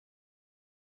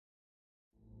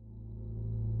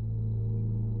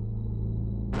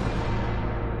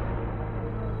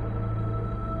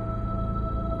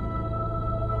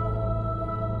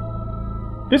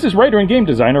This is writer and game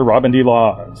designer Robin D.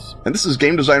 Laws. And this is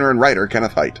game designer and writer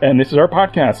Kenneth Hite. And this is our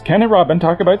podcast, Ken and Robin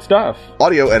Talk About Stuff.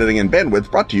 Audio editing and bandwidth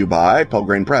brought to you by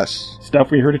Pelgrane Press. Stuff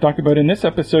we heard to talk about in this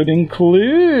episode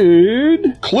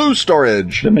include... Clue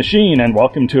Storage. The Machine and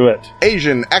Welcome to It.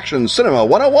 Asian Action Cinema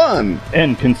 101.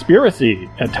 And Conspiracy,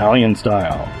 Italian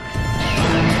Style.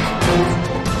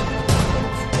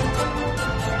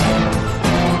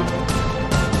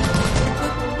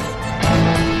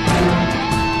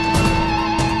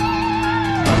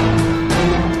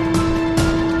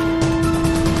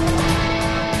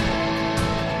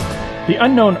 The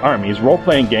Unknown Armies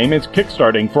role-playing game is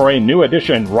kickstarting for a new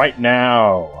edition right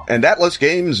now. And Atlas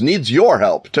Games needs your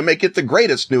help to make it the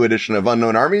greatest new edition of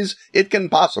Unknown Armies it can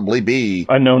possibly be.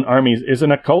 Unknown Armies is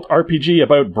an occult RPG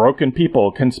about broken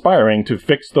people conspiring to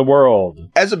fix the world.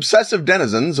 As obsessive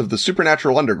denizens of the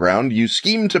supernatural underground, you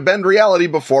scheme to bend reality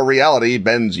before reality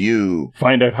bends you.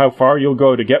 Find out how far you'll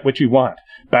go to get what you want.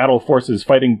 Battle forces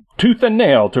fighting tooth and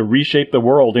nail to reshape the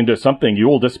world into something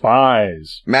you'll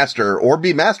despise. Master or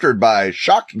be mastered by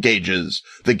Shock Gauges,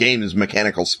 the game's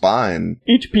mechanical spine.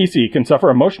 Each PC can suffer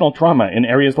emotional trauma in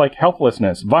areas like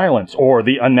helplessness, violence, or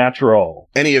the unnatural.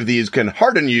 Any of these can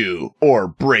harden you or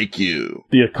break you.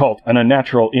 The occult and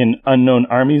unnatural in Unknown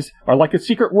Armies are like a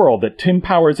secret world that Tim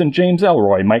Powers and James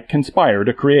Ellroy might conspire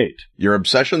to create. Your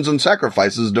obsessions and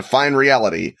sacrifices define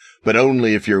reality, but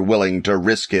only if you're willing to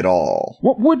risk it all.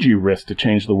 What would you risk to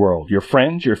change the world? Your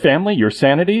friends, your family, your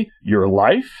sanity, your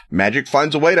life? Magic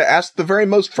finds a way to ask the very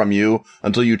most from you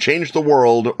until you change the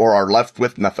world or are left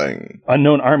with nothing.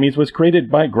 Unknown Armies was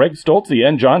created by Greg Stolze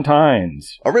and John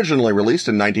Tynes. Originally released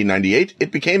in 1998,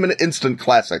 it became an instant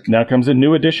classic. Now comes a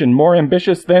new edition more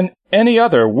ambitious than any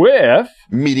other with...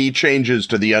 meaty changes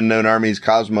to the Unknown Armies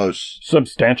cosmos.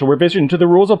 Substantial revision to the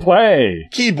rules of play.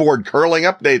 Keyboard curling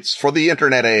updates for the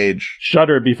internet age.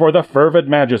 Shudder before the fervid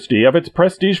majesty of its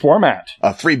prestige format.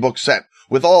 A 3-book set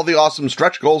with all the awesome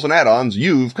stretch goals and add-ons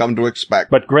you've come to expect.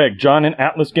 But Greg, John, and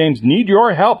Atlas Games need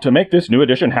your help to make this new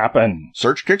edition happen.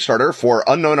 Search Kickstarter for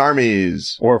Unknown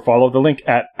Armies. Or follow the link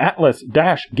at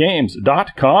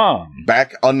atlas-games.com.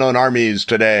 Back Unknown Armies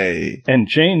today. And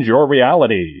change your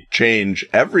reality. Change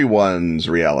everyone's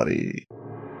reality.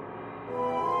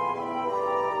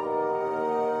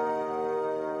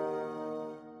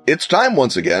 It's time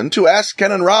once again to Ask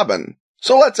Ken and Robin.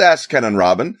 So let's ask Ken and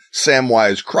Robin.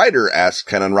 Samwise Kreider asks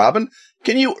Ken and Robin,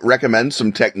 can you recommend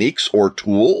some techniques or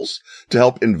tools to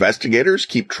help investigators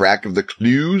keep track of the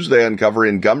clues they uncover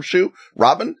in Gumshoe?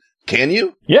 Robin, can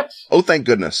you? Yes. Oh, thank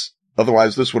goodness.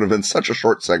 Otherwise, this would have been such a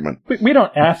short segment. We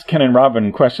don't ask Ken and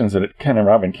Robin questions that Ken and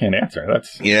Robin can't answer.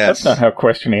 That's not how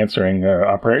question answering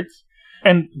operates.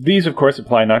 And these, of course,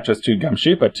 apply not just to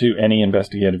Gumshoe, but to any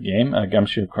investigative game.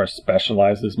 Gumshoe, of course,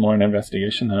 specializes more in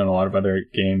investigation than a lot of other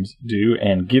games do,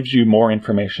 and gives you more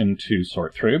information to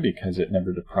sort through because it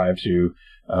never deprives you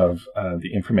of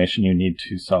the information you need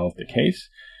to solve the case.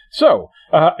 So,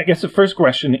 I guess the first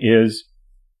question is,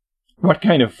 what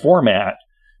kind of format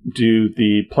do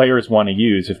the players want to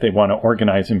use if they want to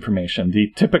organize information?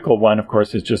 The typical one, of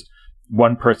course, is just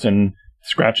one person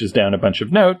scratches down a bunch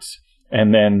of notes,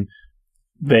 and then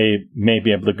they may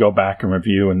be able to go back and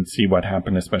review and see what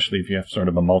happened, especially if you have sort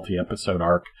of a multi-episode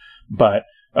arc. But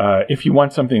if you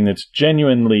want something that's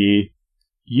genuinely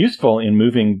useful in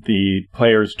moving the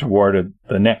players toward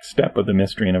the next step of the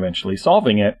mystery and eventually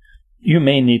solving it, you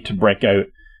may need to break out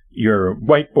your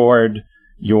whiteboard,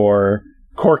 your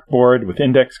corkboard with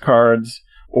index cards,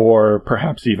 or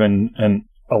perhaps even an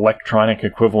electronic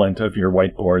equivalent of your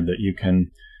whiteboard that you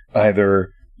can either...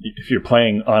 If you're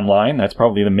playing online, that's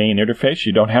probably the main interface.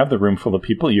 You don't have the room full of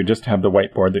people. You just have the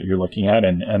whiteboard that you're looking at.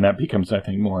 And that becomes, I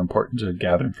think, more important to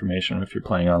gather information if you're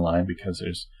playing online because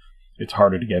it's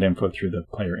harder to get info through the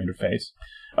player interface.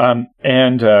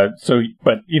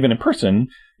 But even in person,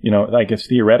 I guess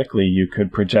theoretically you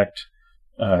could project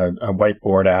a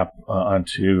whiteboard app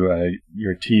onto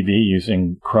your TV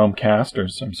using Chromecast or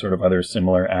some sort of other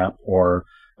similar app or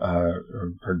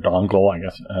dongle, I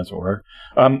guess, as it were.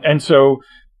 And so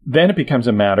then it becomes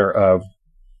a matter of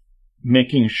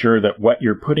making sure that what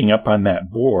you're putting up on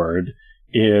that board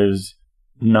is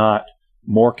not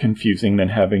more confusing than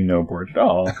having no board at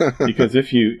all. Because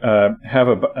if you have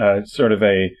a sort of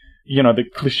a, the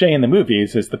cliche in the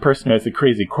movies is the person who has the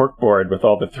crazy corkboard with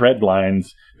all the thread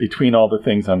lines between all the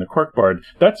things on the corkboard.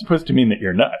 That's supposed to mean that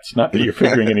you're nuts, not that you're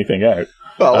figuring anything out.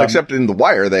 Well, except in The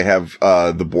Wire, they have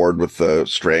the board with the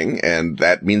string, and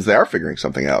that means they are figuring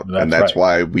something out. That's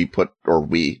why I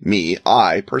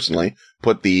personally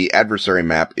put the adversary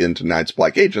map into Knights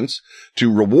Black Agents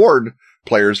to reward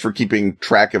players for keeping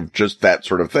track of just that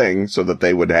sort of thing so that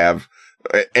they would have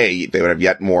they would have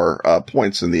yet more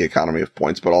points in the economy of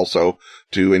points, but also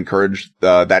to encourage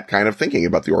that kind of thinking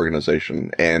about the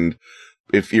organization. And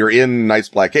if you're in Night's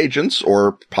Black Agents,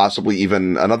 or possibly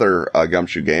even another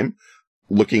Gumshoe game,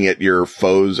 looking at your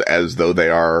foes as though they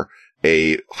are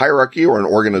a hierarchy or an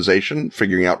organization,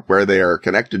 figuring out where they are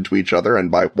connected to each other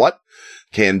and by what,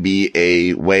 can be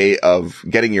a way of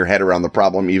getting your head around the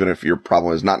problem, even if your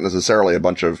problem is not necessarily a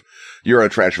bunch of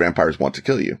Eurotrash vampires want to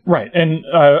kill you. Right. And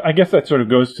I guess that sort of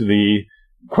goes to the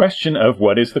question of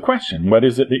what is the question? What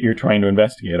is it that you're trying to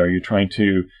investigate? Are you trying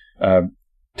to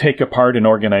take apart an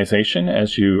organization,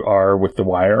 as you are with The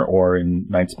Wire or in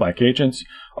Night's Black Agents?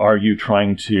 Are you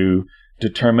trying to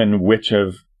determine which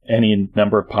of any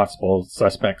number of possible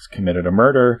suspects committed a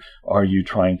murder? Are you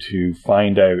trying to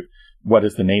find out what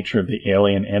is the nature of the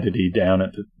alien entity down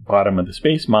at the bottom of the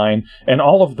space mine? And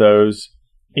all of those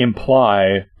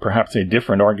imply perhaps a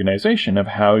different organization of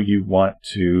how you want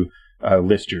to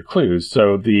list your clues.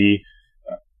 So the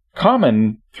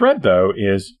common thread, though,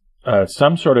 is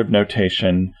some sort of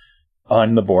notation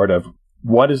on the board of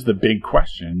what is the big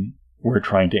question we're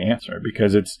trying to answer,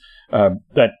 because it's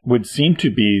that would seem to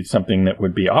be something that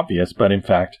would be obvious, but in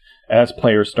fact, as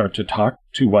players start to talk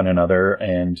to one another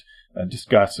and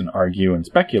discuss and argue and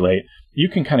speculate, you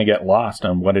can kind of get lost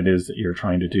on what it is that you're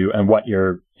trying to do and what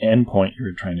your endpoint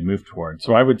you're trying to move toward.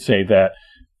 So I would say that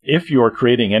if you're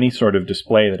creating any sort of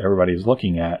display that everybody's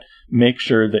looking at, make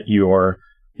sure that you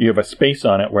have a space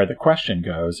on it where the question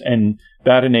goes, and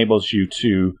that enables you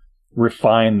to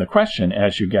refine the question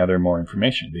as you gather more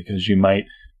information, because you might,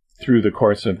 through the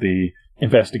course of the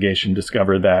investigation,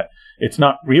 discover that it's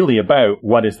not really about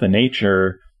what is the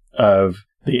nature of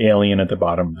the alien at the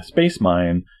bottom of the space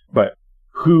mine, but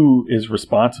who is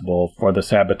responsible for the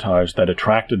sabotage that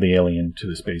attracted the alien to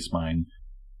the space mine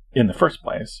in the first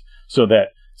place. So that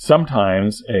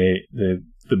sometimes the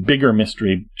bigger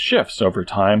mystery shifts over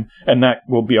time, and that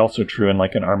will be also true in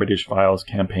like an Armitage Files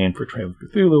campaign for Trail of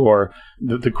Cthulhu, or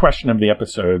the question of the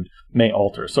episode may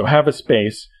alter. So have a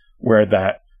space where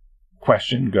that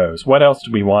question goes. What else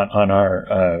do we want on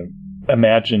our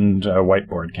imagined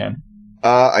whiteboard, Ken?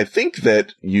 I think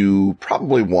that you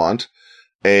probably want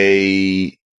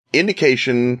a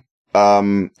indication,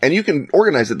 and you can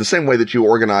organize it the same way that you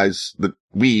organize the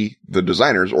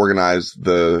designers organize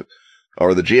the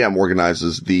GM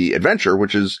organizes the adventure,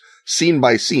 which is scene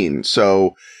by scene.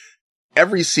 So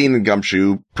every scene in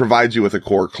Gumshoe provides you with a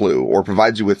core clue or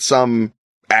provides you with some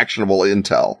actionable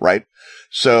intel, right?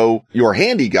 So your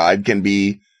handy guide can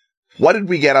be, what did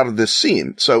we get out of this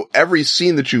scene? So every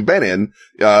scene that you've been in,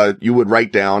 you would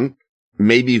write down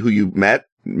maybe who you met,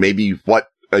 maybe what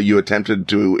you attempted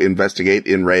to investigate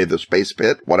in Ray the Space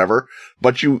Pit, whatever.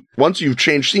 But once you've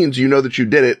changed scenes, you know that you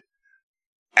did it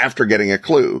after getting a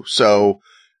clue. So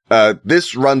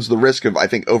this runs the risk of, I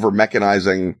think,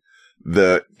 over-mechanizing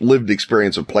the lived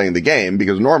experience of playing the game,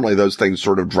 because normally those things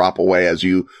sort of drop away as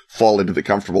you fall into the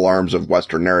comfortable arms of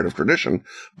Western narrative tradition.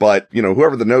 But,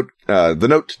 whoever the note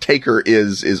taker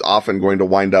is often going to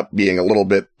wind up being a little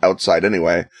bit outside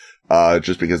anyway,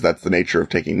 just because that's the nature of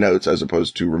taking notes as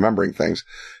opposed to remembering things.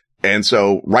 And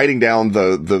so writing down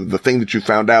the thing that you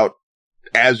found out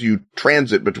as you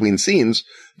transit between scenes,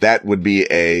 that would be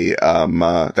a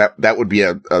mnemonic.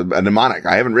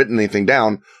 I haven't written anything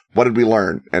down. What did we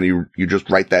learn? And you just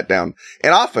write that down.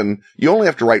 And often you only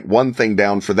have to write one thing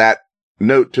down for that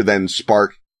note to then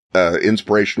spark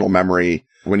inspirational memory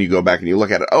when you go back and you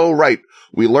look at it. Oh, right.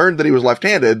 We learned that he was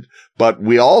left-handed, but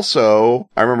we also,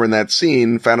 I remember in that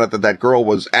scene, found out that girl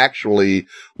was actually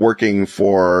working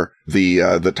for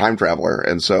the time traveler.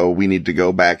 And so we need to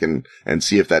go back and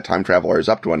see if that time traveler is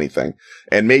up to anything.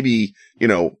 And maybe,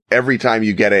 every time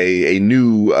you get a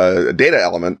new data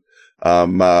element,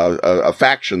 a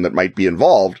faction that might be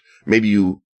involved, maybe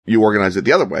you organize it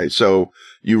the other way. So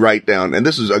you write down, and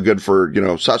this is a good for,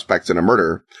 suspects in a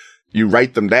murder. You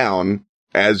write them down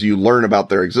as you learn about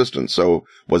their existence. So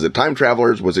was it time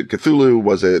travelers? Was it Cthulhu?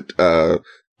 Was it,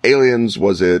 aliens?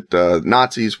 Was it,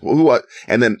 Nazis?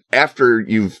 And then after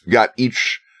you've got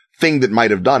each thing that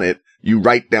might have done it, you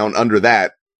write down under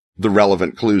that the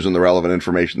relevant clues and the relevant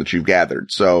information that you've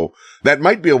gathered. So that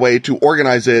might be a way to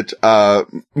organize it,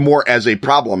 more as a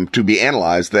problem to be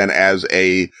analyzed than as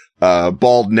a,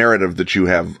 bald narrative that you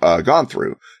have, gone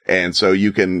through. And so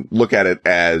you can look at it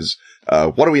as,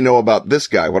 what do we know about this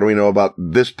guy? What do we know about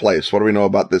this place? What do we know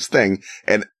about this thing?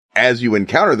 And as you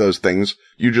encounter those things,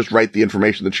 you just write the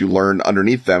information that you learn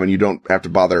underneath them, and you don't have to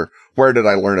bother, where did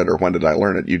I learn it or when did I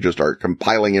learn it? You just are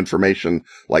compiling information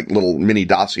like little mini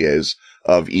dossiers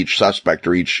of each suspect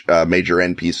or each major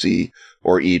NPC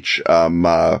each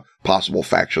possible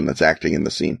faction that's acting in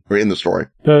the scene or in the story.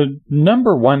 The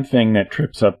number one thing that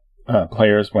trips up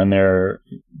players when they're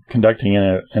conducting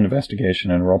an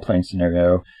investigation in a role-playing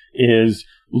scenario is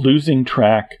losing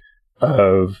track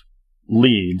of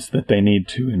leads that they need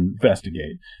to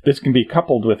investigate. This can be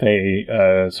coupled with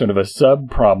a sort of a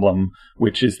sub-problem,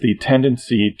 which is the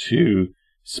tendency to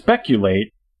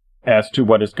speculate as to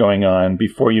what is going on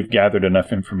before you've gathered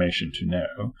enough information to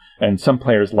know. And some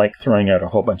players like throwing out a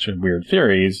whole bunch of weird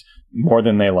theories more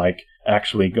than they like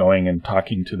actually going and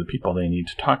talking to the people they need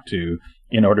to talk to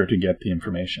in order to get the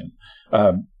information.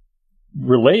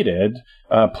 Related,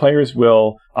 players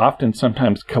will often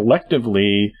sometimes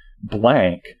collectively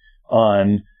blank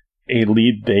on a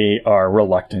lead they are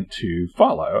reluctant to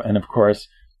follow. And of course,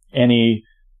 any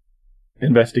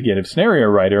investigative scenario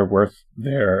writer worth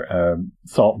their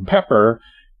salt and pepper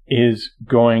is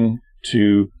going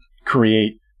to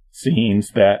create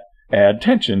scenes that add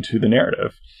tension to the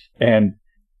narrative. And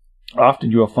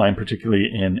often you will find, particularly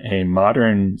in a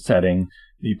modern setting,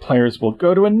 the players will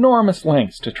go to enormous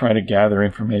lengths to try to gather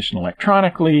information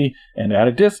electronically and at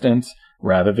a distance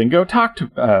rather than go talk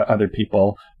to other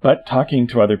people. But talking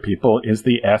to other people is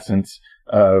the essence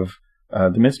of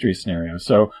the mystery scenario.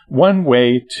 So one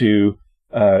way to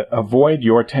avoid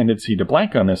your tendency to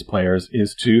blank on this, players,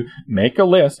 is to make a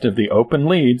list of the open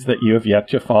leads that you have yet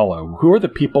to follow. Who are the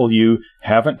people you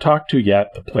haven't talked to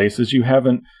yet, the places you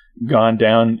haven't gone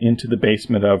down into the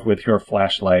basement of with your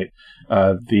flashlight,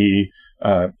 the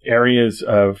areas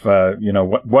of,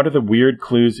 what are the weird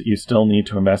clues that you still need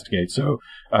to investigate. So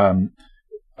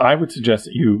I would suggest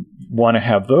that you want to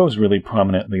have those really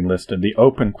prominently listed, the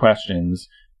open questions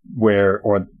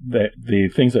or the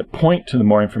things that point to the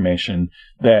more information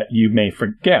that you may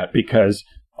forget, because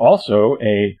also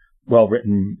a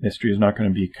well-written mystery is not going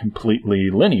to be completely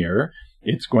linear.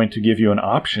 It's going to give you an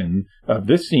option of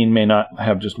this scene may not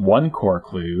have just one core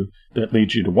clue that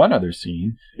leads you to one other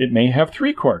scene. It may have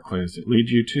 3 core clues that lead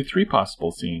you to 3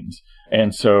 possible scenes.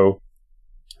 And so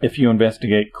if you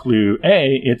investigate clue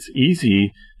A, it's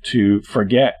easy to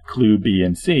forget clue B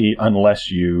and C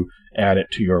unless you add it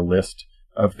to your list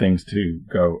of things to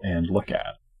go and look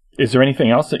at. Is there anything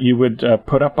else that you would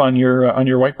put up on your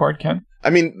whiteboard, Ken?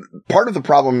 I mean, part of the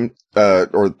problem,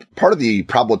 or part of the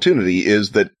problematity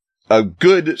is that a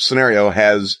good scenario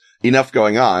has enough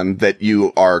going on that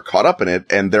you are caught up in it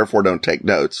and therefore don't take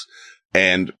notes.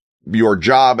 And your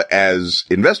job as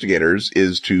investigators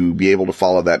is to be able to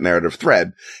follow that narrative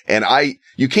thread. And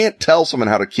you can't tell someone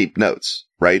how to keep notes,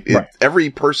 right? Right. Every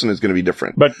person is going to be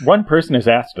different. But one person has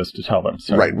asked us to tell them.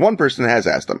 So. Right. One person has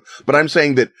asked them. But I'm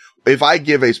saying that if I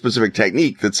give a specific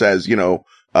technique that says,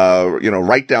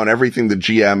 write down everything the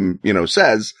GM,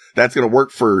 says, that's going to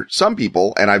work for some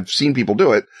people. And I've seen people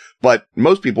do it, but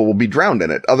most people will be drowned in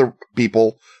it. Other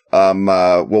people,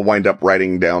 will wind up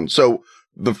writing down. So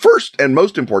the first and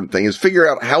most important thing is figure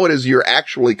out how it is you're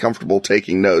actually comfortable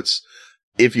taking notes.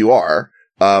 If you are,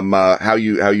 how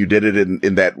you did it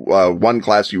in that, one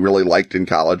class you really liked in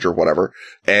college or whatever.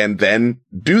 And then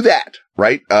do that,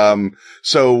 right?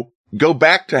 So go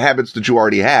back to habits that you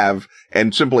already have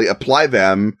and simply apply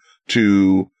them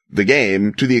to the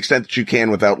game to the extent that you can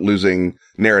without losing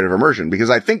narrative immersion. Because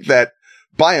I think that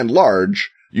by and large,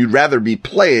 you'd rather be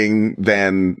playing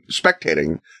than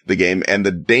spectating the game, and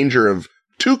the danger of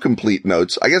too complete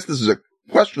notes, I guess this is a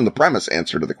question, the premise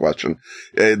answer to the question.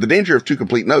 The danger of too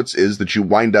complete notes is that you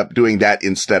wind up doing that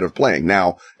instead of playing.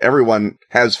 Now, everyone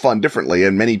has fun differently,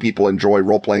 and many people enjoy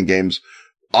role-playing games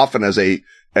often as a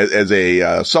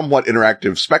somewhat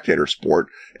interactive spectator sport,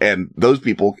 and those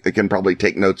people can probably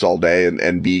take notes all day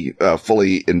and be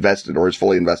fully invested, or as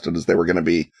fully invested as they were going to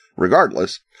be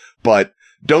regardless. But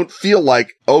don't feel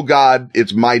like, oh God,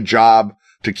 it's my job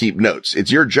to keep notes.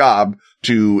 It's your job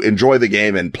to enjoy the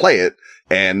game and play it,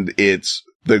 and it's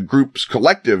the group's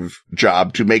collective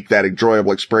job to make that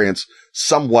enjoyable experience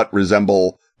somewhat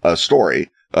resemble a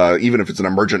story, even if it's an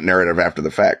emergent narrative after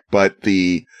the fact. But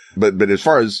as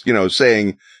far as,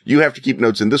 saying you have to keep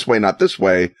notes in this way, not this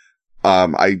way,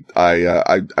 I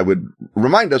would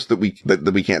remind us that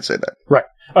we can't say that. Right.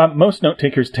 Most note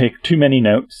takers take too many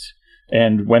notes,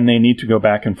 and when they need to go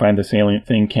back and find the salient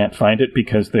thing, can't find it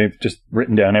because they've just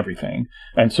written down everything.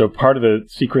 And so part of the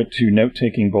secret to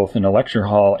note-taking, both in a lecture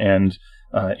hall and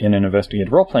in an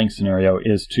investigative role-playing scenario,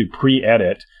 is to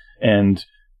pre-edit and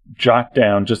jot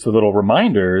down just the little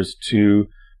reminders to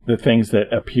the things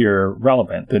that appear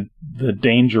relevant. The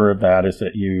danger of that is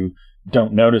that you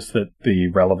don't notice that the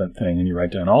relevant thing and you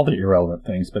write down all the irrelevant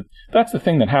things. But that's the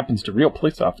thing that happens to real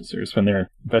police officers when they're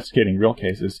investigating real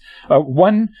cases.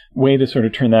 One way to sort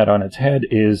of turn that on its head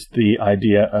is the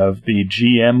idea of the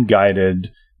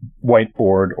GM-guided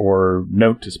whiteboard or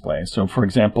note display. So, for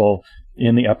example,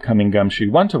 in the upcoming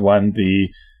Gumshoe 1-to-1,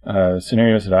 the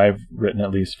scenarios that I've written, at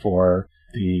least for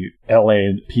the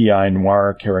LA PI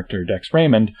noir character Dex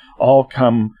Raymond, all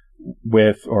come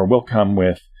with, or will come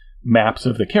with, maps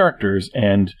of the characters,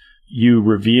 and you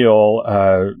reveal,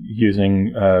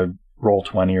 using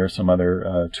Roll20 or some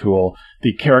other tool,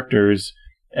 the characters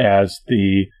as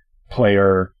the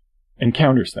player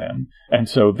encounters them. And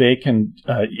so they can,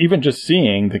 even just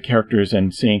seeing the characters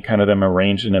and seeing kind of them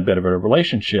arranged in a bit of a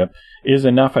relationship is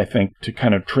enough, I think, to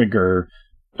kind of trigger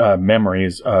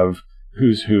memories of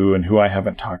who's who and who I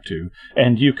haven't talked to.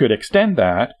 And you could extend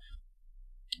that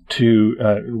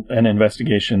to an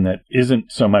investigation that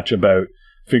isn't so much about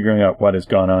figuring out what has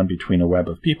gone on between a web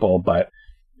of people, but,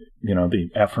 you know, the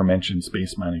aforementioned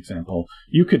Space Mine example.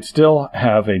 You could still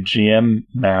have a GM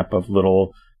map of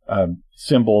little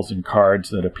symbols and cards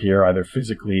that appear, either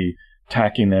physically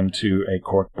tacking them to a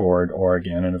corkboard or,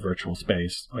 again, in a virtual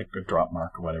space, like a drop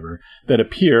mark or whatever, that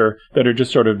appear, that are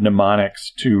just sort of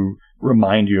mnemonics to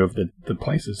remind you of the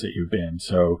places that you've been.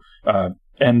 So,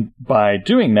 and by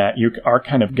doing that, you are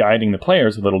kind of guiding the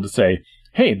players a little to say,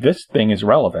 hey, this thing is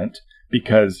relevant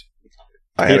because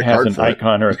it has an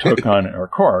icon or a token or a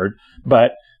card,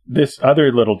 but this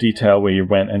other little detail where you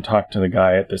went and talked to the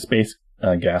guy at the space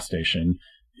gas station,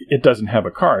 it doesn't have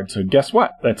a card. So guess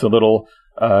what? That's a little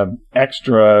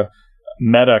extra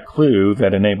meta clue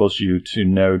that enables you to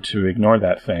know to ignore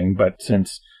that thing. But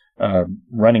since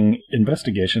running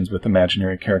investigations with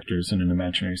imaginary characters in an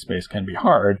imaginary space can be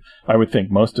hard, I would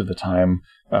think most of the time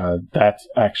that's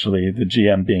actually the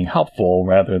GM being helpful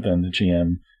rather than the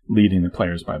GM leading the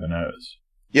players by the nose.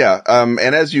 Yeah,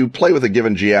 and as you play with a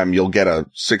given GM, you'll get a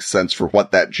sixth sense for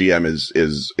what that GM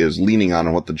is leaning on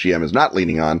and what the GM is not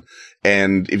leaning on.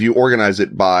 And if you organize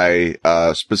it by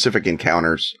specific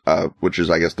encounters, which is,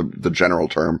 I guess, the general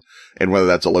term, and whether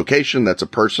that's a location, that's a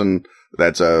person,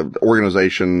 that's a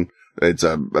organization, it's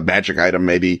a magic item,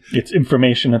 maybe. It's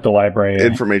information at the library.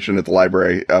 Information at the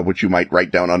library, which you might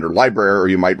write down under library, or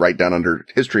you might write down under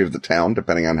history of the town,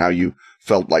 depending on how you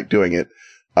felt like doing it.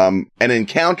 An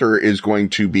encounter is going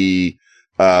to be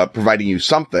providing you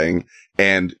something,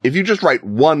 and if you just write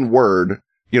one word,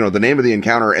 you know, the name of the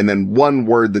encounter, and then one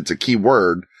word that's a key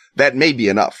word, that may be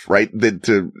enough, right?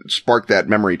 To spark that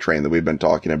memory train that we've been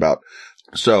talking about.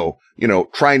 So, you know,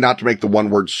 try not to make the one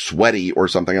word sweaty or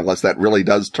something unless that really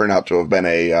does turn out to have been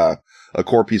a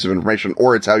core piece of information,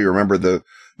 or it's how you remember the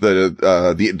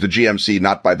GMC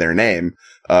not by their name.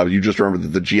 You just remember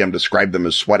that the GM described them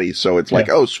as sweaty. So it's like,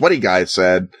 oh, sweaty guy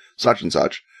said such and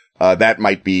such. That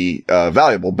might be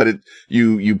valuable, but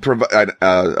you provide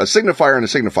a signifier and a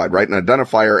signified, right? An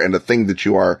identifier and a thing that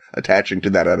you are attaching to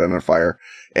that identifier.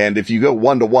 And if you go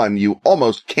 1-to-1, you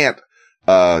almost can't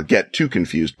get too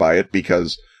confused by it,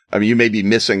 because, I mean, you may be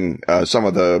missing some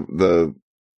of the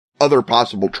other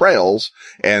possible trails,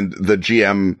 and the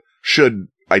GM should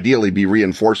ideally be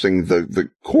reinforcing the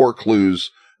core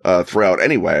clues throughout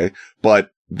anyway.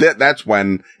 But that's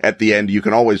when, at the end, you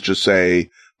can always just say,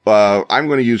 I'm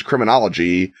going to use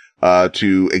criminology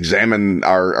to examine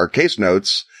our case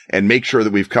notes and make sure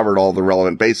that we've covered all the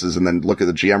relevant bases, and then look at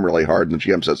the GM really hard. And the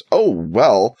GM says, oh,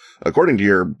 well, according to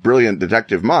your brilliant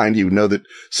detective mind, you know that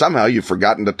somehow you've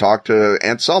forgotten to talk to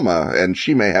Aunt Selma, and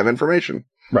she may have information.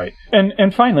 Right.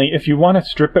 And finally, if you want to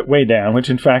strip it way down, which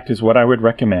in fact is what I would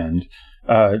recommend,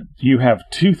 you have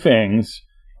two things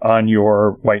on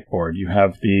your whiteboard. You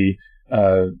have the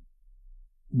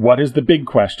what is the big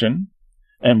question,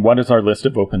 and what is our list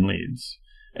of open leads.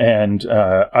 And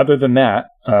other than that,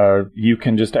 you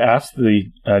can just ask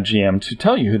the GM to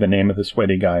tell you who the name of the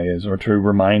sweaty guy is, or to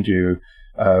remind you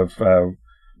of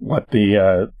what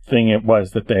the thing it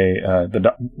was that they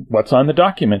what's on the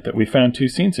document that we found 2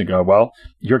 scenes ago. Well,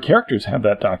 your characters have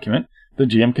that document. The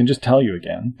GM can just tell you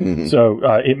again. Mm-hmm. So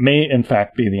it may, in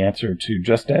fact, be the answer to,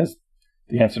 just as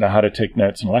the answer to how to take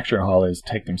notes in a lecture hall is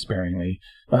take them sparingly.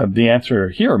 The answer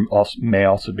here may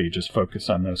also be just focus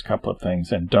on those couple of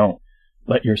things, and don't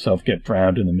let yourself get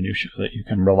drowned in the minutiae, that you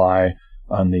can rely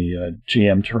on the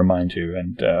GM to remind you.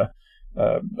 And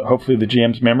hopefully the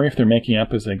GM's memory, if they're making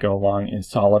up as they go along, is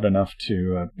solid enough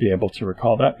to be able to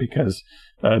recall that, because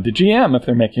the GM, if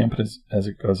they're making up as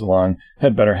it goes along,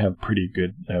 had better have pretty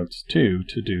good notes, too,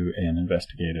 to do an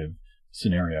investigative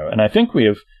scenario. And I think we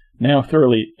have now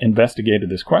thoroughly investigated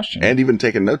this question. And even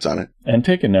taken notes on it. And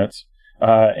taken notes.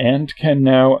 and can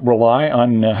now rely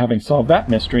on having solved that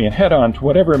mystery and head on to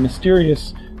whatever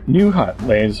mysterious new hut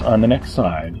lays on the next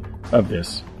side of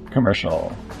this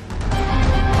commercial.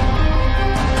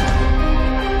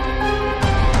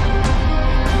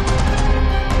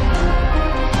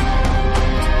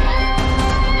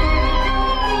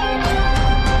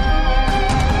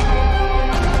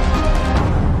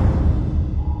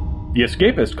 The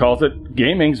Escapist calls it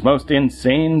gaming's most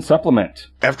insane supplement.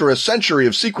 After a century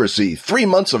of secrecy, 3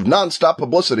 months of non-stop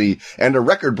publicity, and a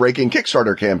record-breaking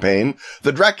Kickstarter campaign,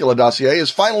 the Dracula dossier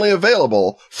is finally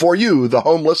available for you, the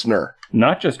home listener.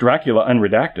 Not just Dracula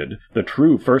Unredacted, the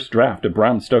true first draft of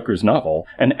Bram Stoker's novel,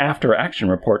 an after-action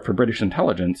report for British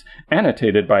intelligence,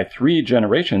 annotated by 3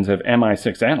 generations of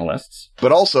MI6 analysts,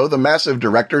 but also the massive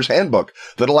director's handbook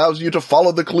that allows you to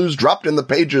follow the clues dropped in the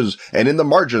pages and in the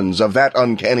margins of that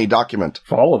uncanny document.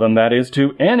 Follow them, that is,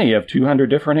 to any of 200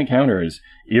 different encounters,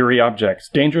 eerie objects,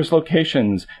 dangerous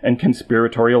locations, and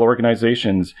conspiratorial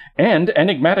organizations, and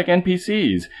enigmatic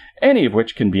NPCs, any of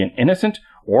which can be an innocent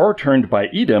or turned by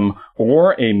Edom,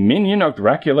 or a minion of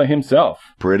Dracula himself.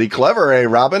 Pretty clever, eh,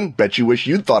 Robin? Bet you wish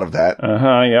you'd thought of that.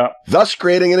 Yeah. Thus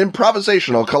creating an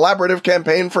improvisational, collaborative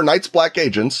campaign for Night's Black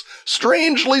Agents,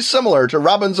 strangely similar to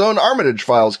Robin's own Armitage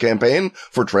Files campaign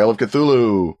for Trail of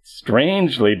Cthulhu.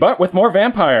 Strangely, but with more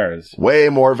vampires. Way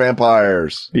more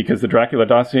vampires. Because the Dracula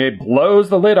dossier blows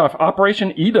the lid off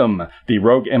Operation Edom, the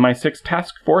rogue MI6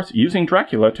 task force using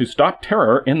Dracula to stop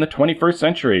terror in the 21st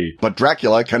century. But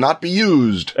Dracula cannot be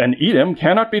used. And Edom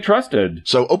cannot be trusted.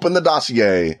 So open the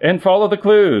dossier. And follow the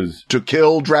clues. To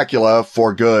kill Dracula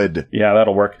for good. Yeah,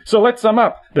 that'll work. So let's sum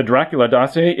up. The Dracula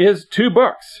dossier is 2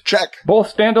 books. Check. Both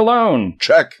stand alone.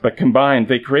 Check. But combined,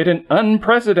 they create an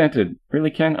unprecedented,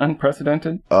 really Ken,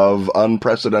 unprecedented? Of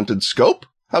unprecedented scope?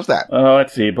 How's that?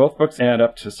 Let's see. Both books add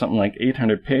up to something like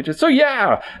 800 pages. So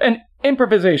yeah, an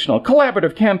improvisational,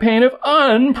 collaborative campaign of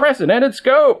unprecedented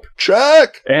scope.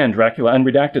 Check! And Dracula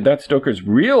Unredacted, that's Stoker's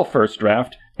real first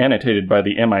draft, annotated by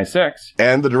the MI6.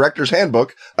 And the Director's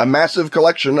Handbook, a massive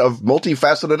collection of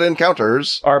multifaceted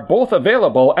encounters, are both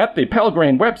available at the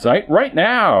Pelgrane website right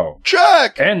now.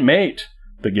 Check! And mate,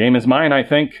 the game is mine, I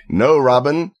think. No,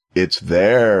 Robin, it's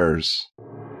theirs.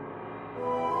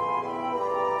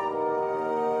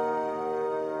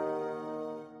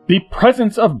 The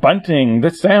presence of bunting, the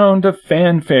sound of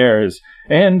fanfares,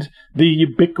 and the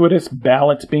ubiquitous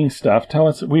ballots being stuffed tell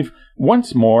us that we've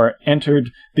once more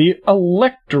entered the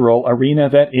electoral arena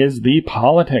that is the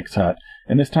Politics Hut.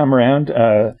 And this time around,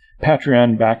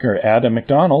 Patreon backer Adam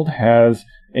McDonald has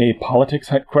a Politics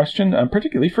Hut question,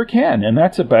 particularly for Ken, and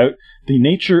that's about the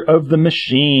nature of the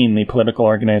machine, the political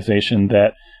organization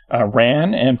that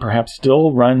ran and perhaps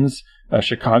still runs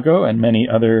Chicago and many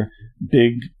other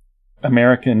big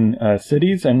American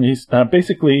cities. And he's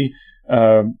basically,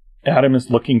 Adam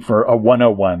is looking for a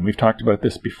 101. We've talked about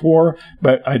this before,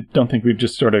 but I don't think we've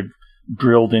just sort of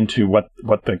drilled into what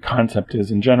the concept is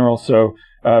in general. So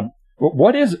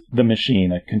what is the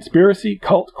machine? A conspiracy,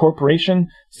 cult, corporation,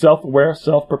 self-aware,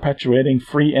 self-perpetuating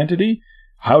free entity?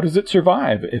 How does it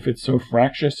survive if it's so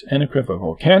fractious and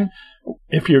equivocal? Ken,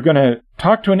 if you're going to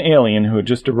talk to an alien who had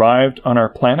just arrived on our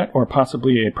planet, or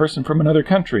possibly a person from another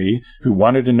country who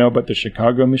wanted to know about the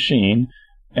Chicago machine,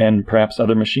 and perhaps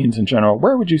other machines in general,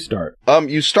 where would you start?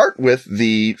 You start with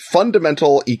the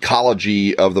fundamental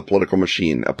ecology of the political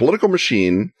machine. A political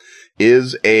machine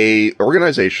is a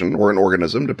organization or an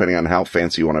organism, depending on how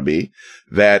fancy you want to be,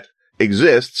 that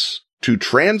exists to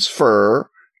transfer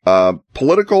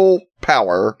political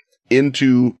power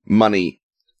into money.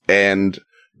 And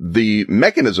the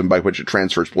mechanism by which it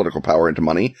transfers political power into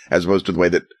money, as opposed to the way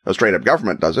that a straight-up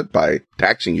government does it, by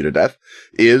taxing you to death,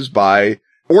 is by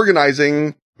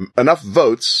organizing enough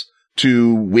votes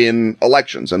to win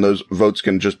elections. And those votes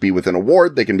can just be within a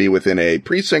ward, they can be within a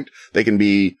precinct, they can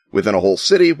be within a whole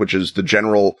city, which is the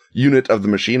general unit of the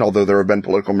machine, although there have been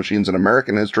political machines in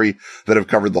American history that have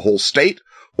covered the whole state.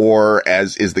 Or,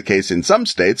 as is the case in some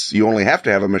states, you only have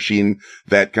to have a machine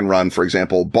that can run, for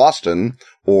example, Boston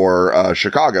or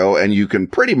Chicago, and you can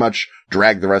pretty much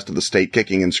drag the rest of the state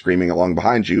kicking and screaming along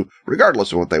behind you,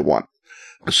 regardless of what they want.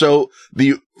 So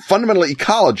the fundamental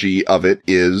ecology of it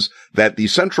is that the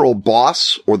central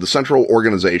boss or the central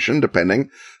organization, depending,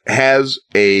 has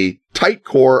a tight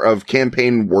core of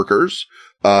campaign workers,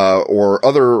 or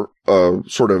other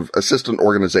sort of assistant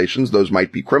organizations. Those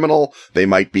might be criminal. They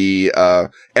might be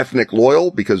ethnic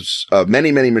loyal, because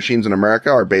many machines in America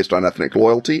are based on ethnic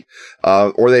loyalty.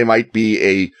 Or they might be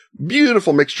a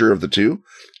beautiful mixture of the two.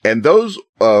 And those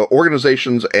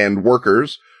organizations and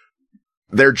workers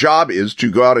their job is to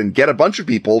go out and get a bunch of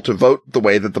people to vote the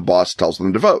way that the boss tells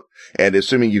them to vote. And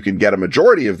assuming you can get a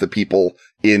majority of the people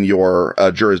in your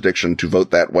jurisdiction to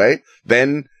vote that way,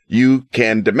 then you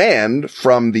can demand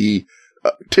from the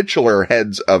titular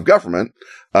heads of government,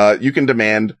 you can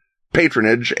demand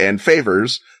patronage and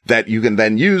favors that you can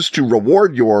then use to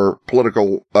reward your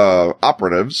political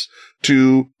operatives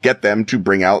to get them to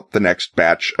bring out the next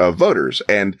batch of voters.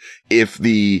 And if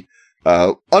the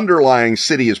underlying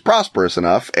city is prosperous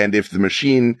enough, and if the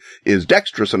machine is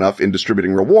dexterous enough in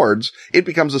distributing rewards, it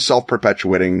becomes a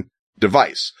self-perpetuating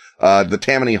device. The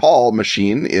Tammany Hall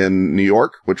machine in New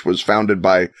York, which was founded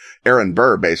by Aaron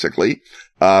Burr, basically,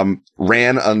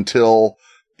 ran until,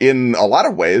 in a lot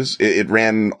of ways, it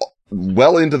ran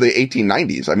well into the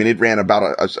 1890s. I mean, it ran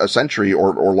about a century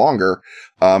or longer.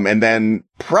 And then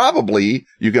probably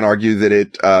you can argue that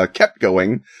it kept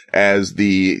going as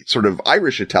the sort of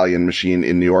Irish-Italian machine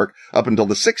in New York up until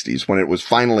the 60s, when it was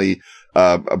finally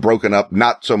broken up,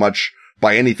 not so much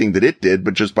by anything that it did,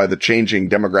 but just by the changing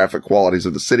demographic qualities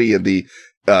of the city and the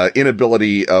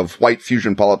inability of white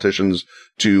fusion politicians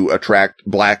to attract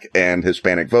black and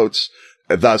Hispanic votes,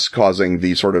 thus causing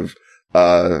the sort of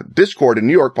discord in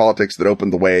New York politics that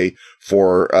opened the way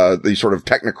for the sort of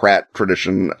technocrat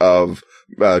tradition of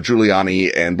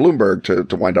Giuliani and Bloomberg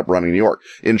to wind up running New York.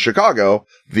 In Chicago,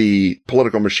 the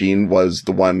political machine was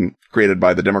the one created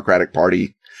by the Democratic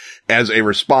Party as a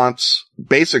response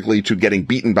basically to getting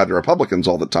beaten by the Republicans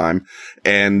all the time.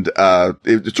 And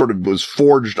it sort of was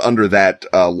forged under that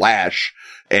lash.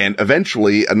 And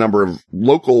eventually a number of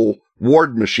local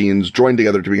ward machines joined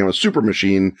together to become a super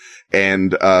machine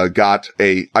and got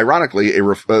ironically,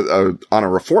 on a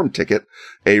reform ticket,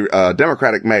 a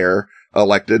Democratic mayor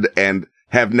elected and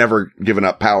have never given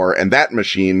up power. And that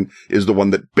machine is the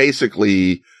one that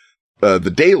basically the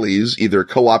dailies either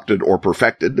co-opted or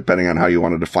perfected, depending on how you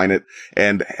want to define it,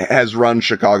 and has run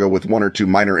Chicago with one or two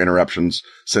minor interruptions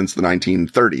since the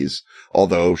 1930s.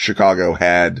 Although Chicago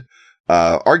had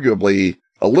arguably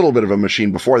a little bit of a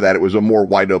machine before that. It was a more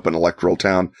wide open electoral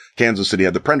town. Kansas City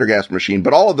had the Prendergast machine,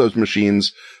 but all of those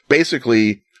machines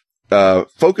basically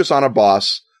focus on a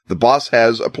boss. The boss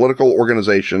has a political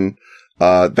organization.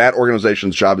 That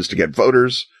organization's job is to get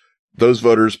voters. Those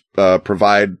voters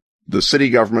provide the city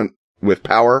government with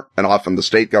power, and often the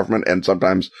state government and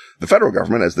sometimes the federal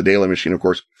government, as the Daley machine, of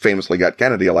course, famously got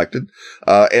Kennedy elected.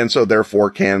 And so therefore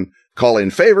can call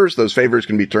in favors. Those favors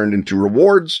can be turned into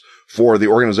rewards for the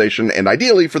organization and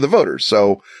ideally for the voters.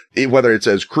 So whether it's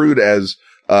as crude as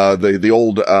the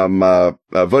old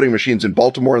voting machines in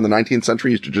Baltimore in the 19th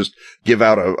century used to just give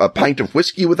out a pint of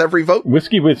whiskey with every vote.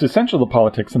 Whiskey was essential to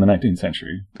politics in the 19th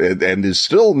century. And is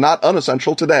still not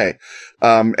unessential today.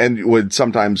 And would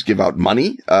sometimes give out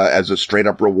money as a straight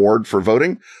up reward for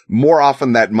voting. More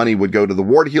often that money would go to the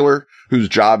ward healer, whose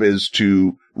job is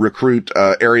to recruit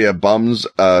area bums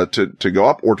to go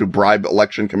up, or to bribe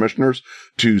election commissioners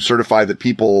to certify that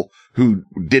people who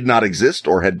did not exist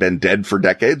or had been dead for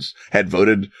decades had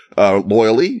voted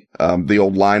loyally. The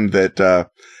old line that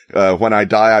when I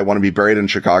die, I want to be buried in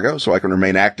Chicago so I can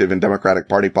remain active in Democratic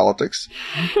Party politics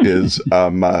is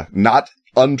not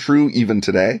untrue even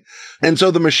today. And so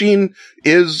the machine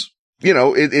is, you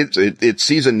know, it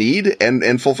sees a need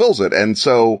and fulfills it. And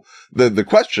so the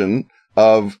question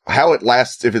of how it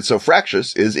lasts, if it's so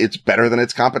fractious, is it's better than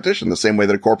its competition, the same way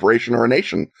that a corporation or a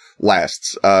nation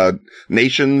lasts.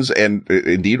 Nations and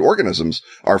indeed organisms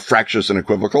are fractious and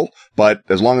equivocal, but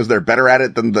as long as they're better at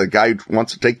it than the guy who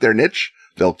wants to take their niche,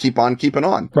 they'll keep on keeping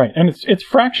on. Right. And it's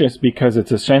fractious because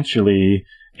it's essentially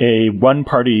a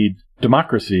one-party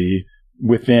democracy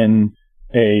within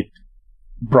a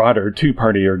broader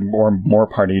two-party or more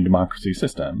party democracy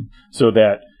system. So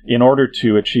that in order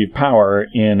to achieve power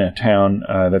in a town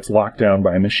that's locked down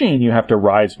by a machine, you have to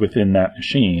rise within that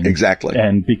machine. Exactly.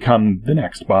 And become the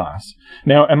next boss.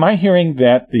 Now, am I hearing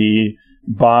that the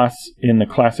boss in the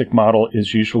classic model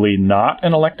is usually not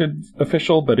an elected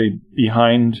official, but a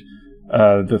behind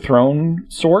the throne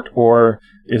sort? Or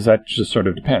is that just sort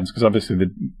of depends? Because obviously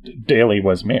the Daley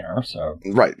was mayor, so.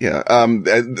 Right, yeah.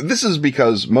 This is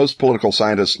because most political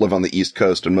scientists live on the East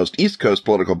Coast, and most East Coast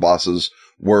political bosses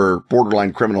were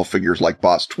borderline criminal figures like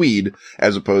Boss Tweed,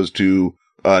 as opposed to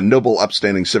noble,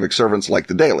 upstanding civic servants like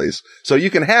the Daleys. So you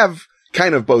can have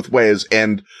kind of both ways,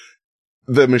 and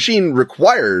the machine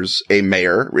requires a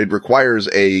mayor, it requires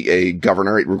a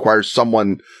governor, it requires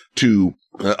someone to,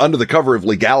 under the cover of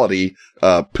legality,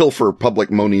 pilfer public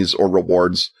monies or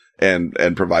rewards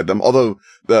and provide them. Although,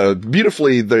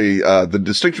 beautifully, the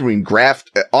distinction between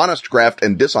honest graft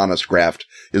and dishonest graft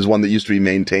is one that used to be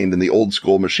maintained in the old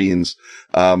school machines.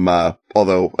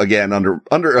 Although again,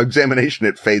 under examination,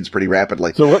 it fades pretty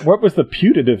rapidly. So what was the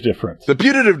putative difference? The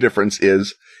putative difference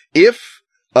is if,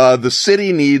 the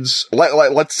city needs,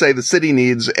 let's say the city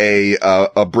needs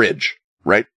a bridge,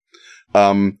 right?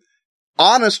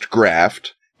 Honest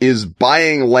graft is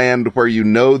buying land where you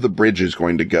know the bridge is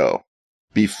going to go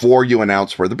before you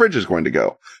announce where the bridge is going to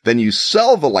go. Then you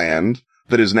sell the land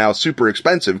that is now super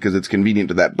expensive because it's convenient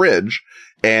to that bridge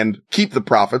and keep the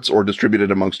profits or distribute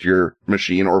it amongst your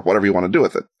machine or whatever you want to do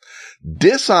with it.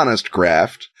 Dishonest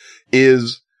graft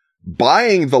is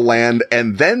buying the land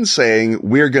and then saying,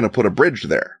 we're going to put a bridge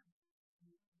there.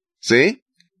 See?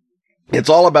 It's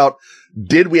all about,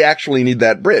 did we actually need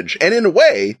that bridge? And in a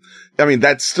way, I mean,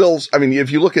 that's still, I mean,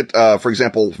 if you look at, for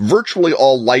example, virtually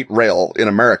all light rail in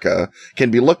America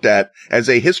can be looked at as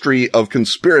a history of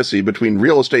conspiracy between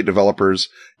real estate developers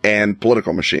and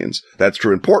political machines. That's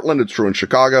true in Portland. It's true in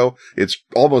Chicago. It's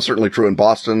almost certainly true in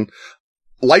Boston.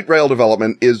 Light rail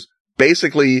development is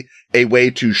basically a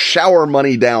way to shower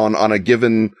money down on a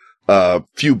given,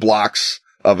 few blocks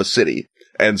of a city.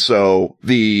 And so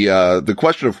the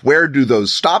question of where do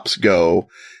those stops go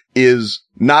is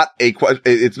not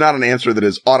it's not an answer that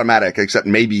is automatic, except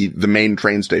maybe the main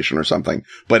train station or something,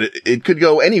 but it could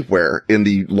go anywhere in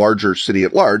the larger city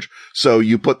at large. So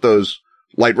you put those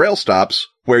light rail stops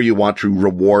where you want to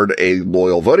reward a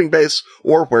loyal voting base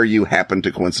or where you happen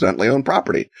to coincidentally own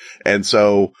property. And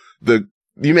so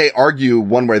you may argue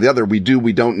one way or the other, we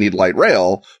don't need light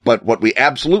rail, but what we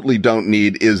absolutely don't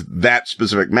need is that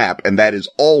specific map. And that is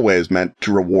always meant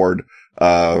to reward,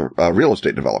 real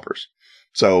estate developers.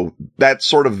 So that's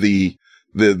sort of the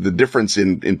difference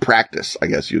in practice, I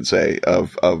guess you'd say,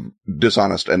 of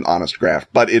dishonest and honest graft.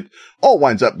 But it all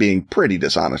winds up being pretty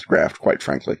dishonest graft, quite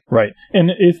frankly. Right.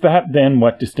 And is that then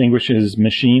what distinguishes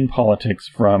machine politics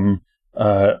from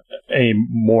a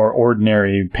more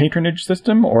ordinary patronage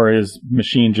system, or is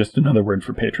machine just another word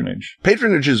for patronage?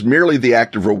 Patronage is merely the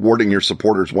act of rewarding your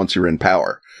supporters once you're in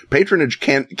power. Patronage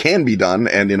can be done,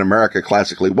 and in America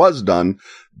classically was done,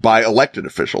 by elected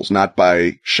officials, not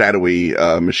by shadowy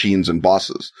machines and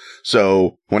bosses.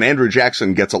 So when Andrew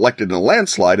Jackson gets elected in a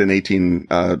landslide in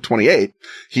 1828,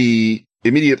 he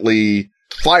immediately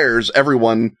fires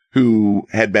everyone who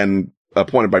had been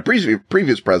appointed by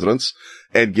previous presidents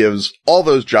and gives all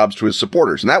those jobs to his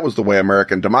supporters. And that was the way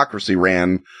American democracy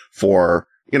ran for,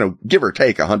 give or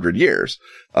take 100 years.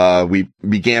 We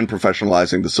began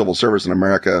professionalizing the civil service in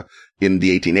America in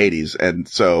the 1880s. And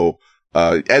so,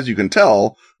 as you can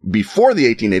tell, before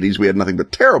the 1880s, we had nothing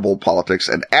but terrible politics.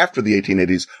 And after the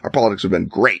 1880s, our politics have been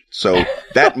great. So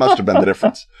that must have been the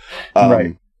difference.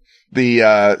 Right.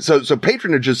 So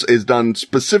patronage is done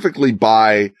specifically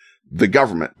by the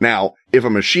government. Now, if a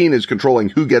machine is controlling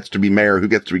who gets to be mayor, who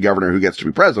gets to be governor, who gets to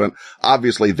be president,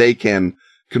 obviously they can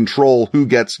control who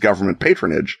gets government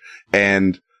patronage.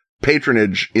 And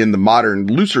patronage in the modern,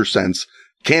 looser sense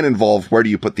can involve where do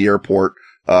you put the airport,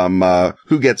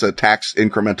 who gets a tax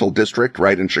incremental district,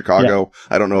 right, in Chicago.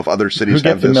 Yeah. I don't know if other cities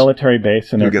have this. Who gets a military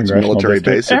base in their congressional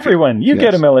district? Everyone, you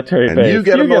get a military base. You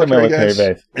get a military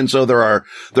base. And so there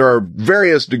are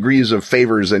various degrees of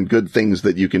favors and good things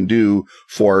that you can do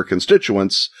for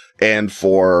constituents and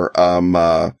for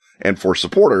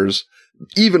supporters,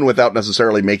 even without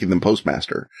necessarily making them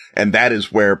postmaster. And that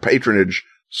is where patronage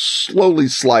slowly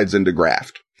slides into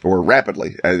graft, or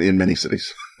rapidly in many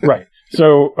cities. Right.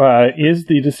 So, is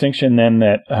the distinction then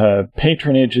that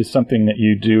patronage is something that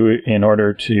you do in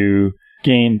order to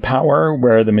gain power,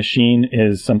 where the machine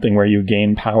is something where you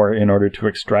gain power in order to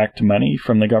extract money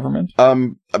from the government?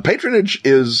 Patronage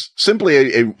is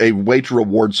simply a way to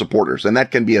reward supporters, and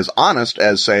that can be as honest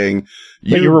as saying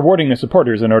but you're rewarding the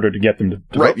supporters in order to get them to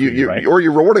vote for you, right? Or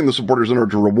you're rewarding the supporters in order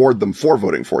to reward them for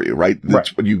voting for you, right?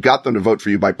 Right. You got them to vote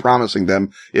for you by promising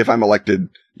them, if I'm elected,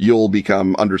 you'll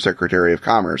become Undersecretary of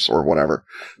Commerce or whatever,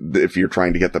 if you're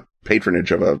trying to get the patronage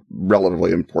of a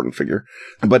relatively important figure.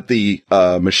 But the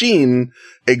machine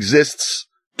exists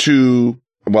to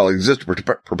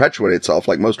perpetuate itself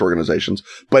like most organizations,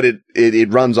 but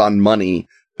it runs on money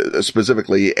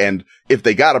specifically. And if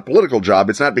they got a political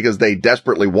job, it's not because they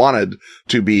desperately wanted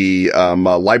to be a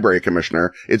library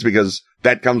commissioner. It's because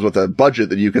that comes with a budget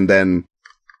that you can then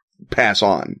pass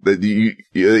on.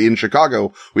 In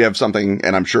Chicago, we have something,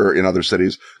 and I'm sure in other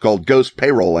cities, called ghost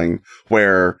payrolling,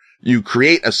 where you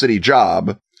create a city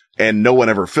job and no one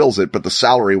ever fills it, but the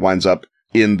salary winds up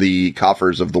in the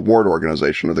coffers of the ward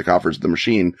organization or the coffers of the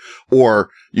machine, or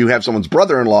you have someone's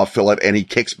brother-in-law fill it and he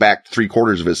kicks back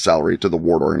 3/4 of his salary to the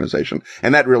ward organization.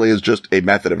 And that really is just a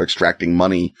method of extracting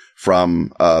money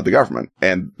from the government.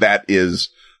 And that is,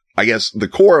 I guess, the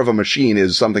core of a machine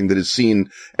is something that is seen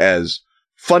as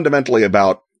fundamentally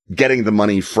about getting the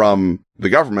money from the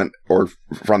government or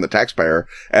from the taxpayer,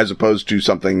 as opposed to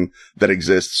something that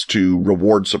exists to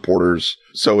reward supporters.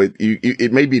 So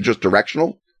it may be just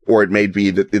directional, or it may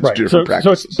be that it's two different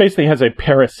practices. So it basically has a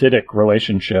parasitic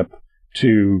relationship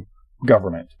to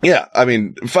government. Yeah. I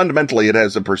mean, fundamentally, it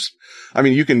has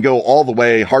you can go all the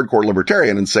way hardcore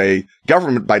libertarian and say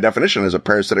government by definition has a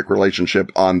parasitic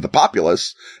relationship on the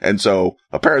populace. And so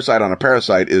a parasite on a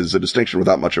parasite is a distinction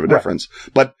without much of a difference.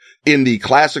 But in the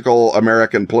classical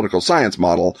American political science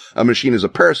model, a machine is a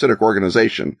parasitic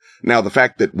organization. Now, the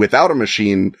fact that without a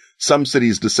machine, some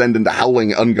cities descend into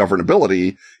howling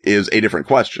ungovernability is a different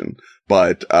question.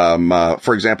 But,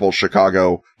 for example,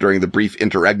 Chicago during the brief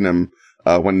interregnum,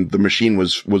 when the machine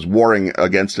was warring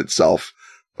against itself,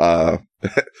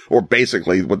 or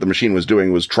basically what the machine was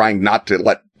doing was trying not to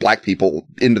let black people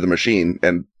into the machine,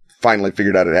 and finally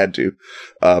figured out it had to.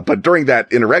 But during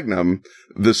that interregnum,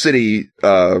 the city,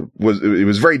 it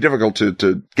was very difficult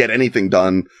to get anything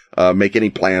done, make any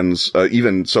plans,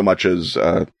 even so much as,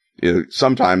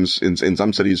 sometimes in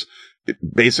some cities,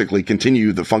 basically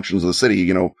continue the functions of the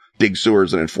city, dig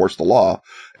sewers and enforce the law.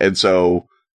 And so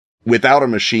without a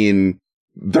machine,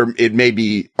 it may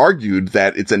be argued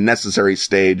that it's a necessary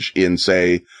stage in,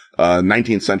 say,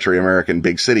 19th century American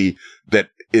big city that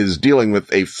is dealing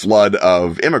with a flood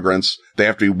of immigrants. They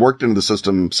have to be worked into the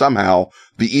system somehow.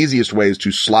 The easiest way is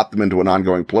to slot them into an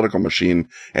ongoing political machine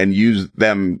and use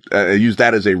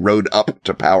that as a road up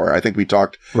to power. I think we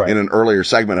talked in an earlier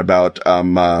segment about,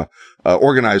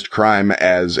 organized crime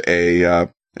as a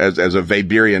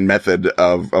Weberian method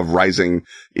of rising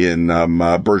in,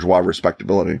 bourgeois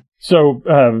respectability. So,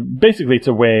 basically it's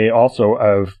a way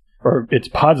also or its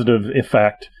positive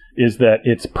effect is that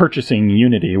it's purchasing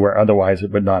unity where otherwise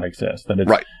it would not exist. That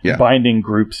it's binding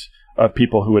groups of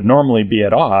people who would normally be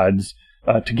at odds,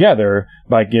 together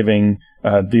by giving,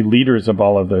 the leaders of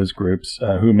all of those groups,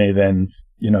 who may then,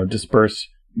 disperse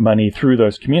money through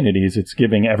those communities. It's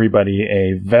giving everybody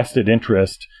a vested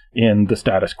interest in the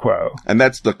status quo. And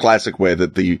that's the classic way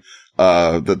that the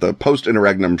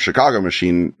post-interregnum Chicago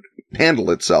machine handled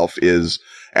itself is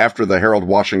after the Harold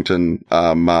Washington,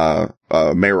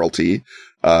 mayoralty,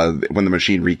 when the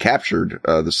machine recaptured,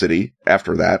 the city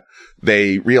after that,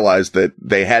 they realized that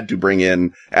they had to bring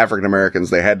in African Americans,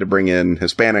 they had to bring in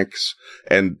Hispanics,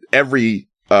 and every,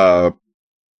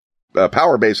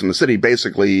 power base in the city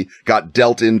basically got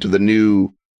dealt into the new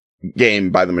game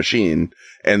by the machine.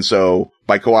 And so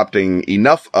by co-opting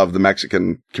enough of the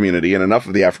Mexican community and enough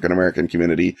of the African American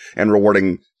community and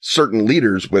rewarding certain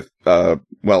leaders with,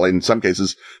 in some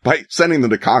cases by sending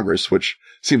them to Congress, which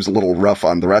seems a little rough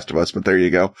on the rest of us, but there you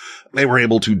go. They were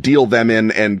able to deal them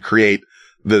in and create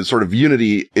the sort of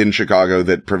unity in Chicago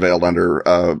that prevailed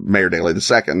under, Mayor Daley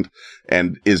II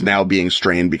and is now being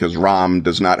strained because Rahm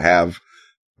does not have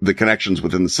the connections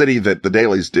within the city that the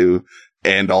Daleys do.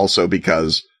 And also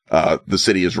because the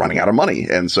city is running out of money.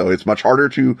 And so it's much harder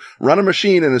to run a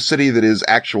machine in a city that is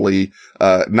actually,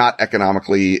 not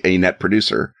economically a net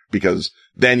producer, because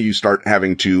then you start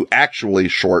having to actually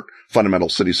short fundamental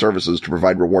city services to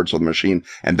provide rewards for the machine.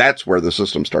 And that's where the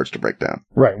system starts to break down.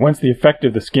 Right. Once the effect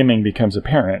of the skimming becomes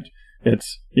apparent,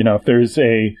 it's, if there's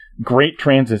a great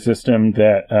transit system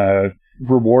that,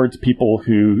 rewards people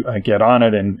who get on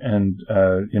it and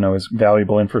is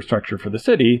valuable infrastructure for the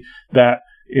city, that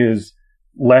is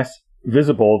less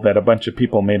visible that a bunch of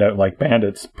people made out like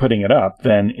bandits putting it up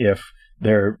than if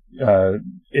there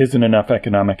isn't enough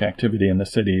economic activity in the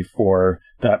city for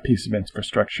that piece of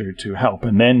infrastructure to help.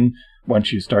 And then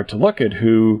once you start to look at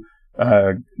who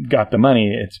got the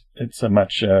money, it's a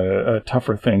much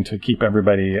tougher thing to keep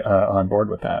everybody on board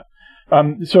with that.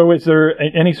 So is there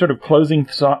any sort of closing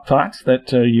thoughts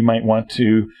that you might want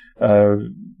to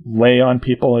lay on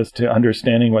people as to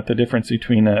understanding what the difference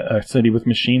between a city with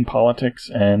machine politics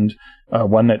and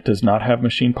one that does not have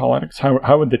machine politics?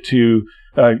 How would the two,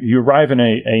 you arrive in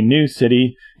a new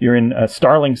city, you're in a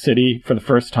Starling city for the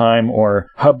first time or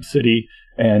hub city,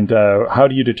 and how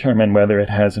do you determine whether it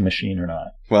has a machine or not?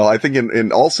 Well, I think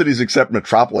in all cities except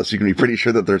Metropolis, you can be pretty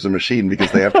sure that there's a machine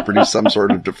because they have to produce some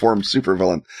sort of deformed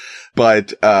supervillain.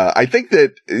 But I think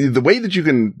that the way that you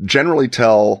can generally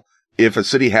tell if a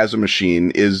city has a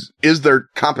machine is there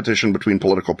competition between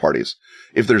political parties?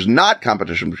 If there's not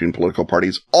competition between political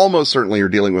parties, almost certainly you're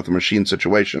dealing with a machine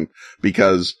situation,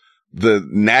 because the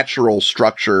natural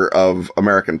structure of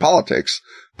American politics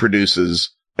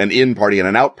produces an in party and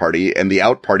an out party, and the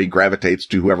out party gravitates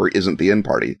to whoever isn't the in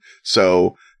party.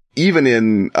 So even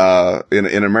in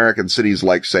American cities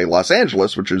like, say, Los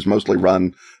Angeles, which is mostly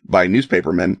run by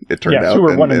newspapermen, it turned out, who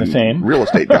were one and the same. Real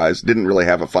estate guys didn't really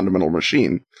have a fundamental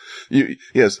machine.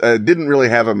 Didn't really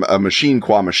have a machine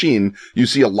qua machine. You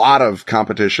see a lot of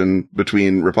competition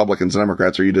between Republicans and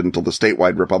Democrats, or you did until the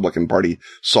statewide Republican Party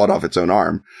sawed off its own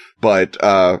arm. But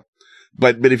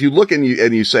if you look and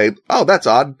you say, oh, that's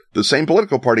odd, the same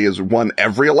political party has won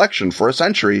every election for a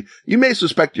century, you may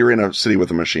suspect you're in a city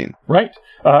with a machine. Right.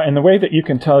 And the way that you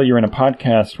can tell you're in a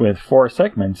podcast with 4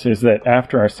 segments is that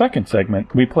after our second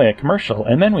segment, we play a commercial,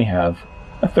 and then we have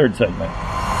a third segment.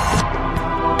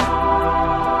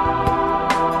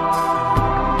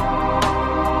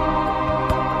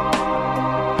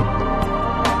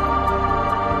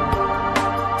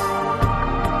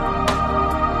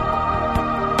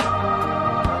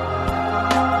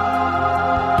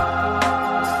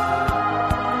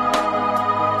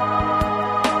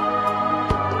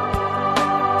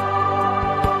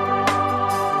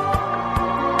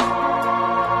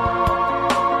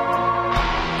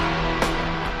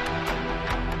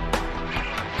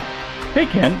 Hey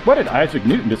Ken, what did Isaac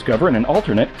Newton discover in an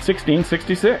alternate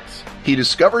 1666? He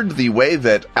discovered the way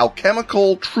that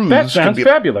alchemical truths That sounds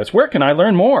fabulous. Where can I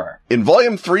learn more? In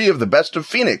Volume 3 of The Best of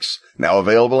Phoenix, now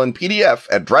available in PDF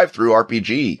at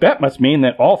DriveThruRPG. That must mean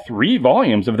that all 3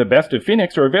 volumes of The Best of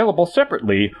Phoenix are available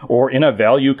separately or in a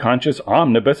value-conscious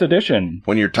omnibus edition.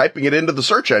 When you're typing it into the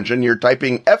search engine, you're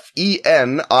typing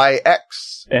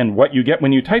F-E-N-I-X. And what you get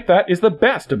when you type that is the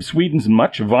best of Sweden's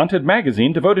much-vaunted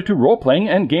magazine devoted to role-playing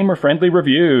and gamer-friendly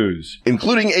reviews.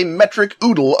 Including a metric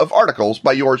oodle of articles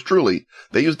by yours truly.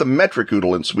 They use the metric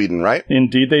oodle in Sweden, right?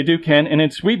 Indeed they do, Ken. And in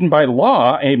Sweden, by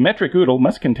law, a metric oodle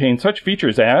must contain such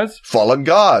features as Fallen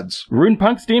Gods,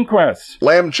 Runepunk Steam Quests,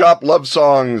 Lamb Chop Love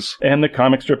Songs, and the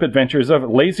comic strip adventures of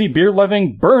lazy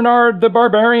beer-loving Bernard the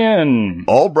Barbarian.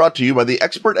 All brought to you by the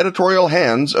expert editorial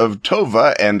hands of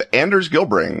Tova and Anders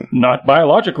Gilbring. Not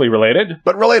biologically related,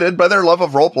 but related by their love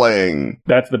of role-playing.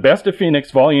 That's The Best of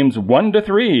Phoenix, volumes 1 to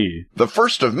 3. The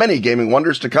first of many gaming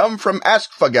wonders to come from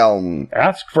Askfageln.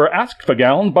 Ask for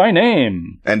Askfageln by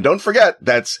name. And don't forget,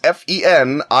 that's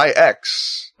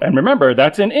F-E-N-I-X. And remember,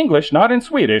 that's in English, not in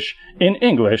Swedish. In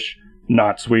English,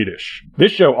 not Swedish.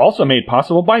 This show also made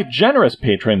possible by generous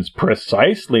patrons,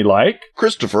 precisely like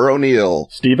Christopher O'Neill,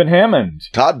 Stephen Hammond,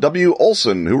 Todd W.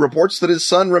 Olson, who reports that his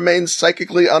son remains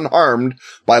psychically unharmed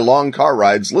by long car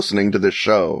rides listening to this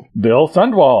show, Bill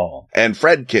Sundwall, and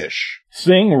Fred Kish.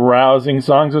 Sing rousing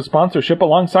songs of sponsorship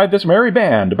alongside this merry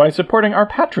band by supporting our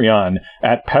Patreon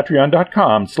at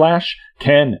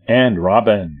patreon.com/Ken and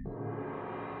Robin.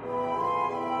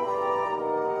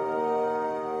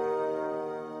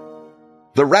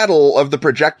 The rattle of the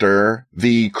projector,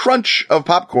 the crunch of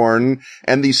popcorn,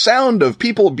 and the sound of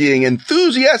people being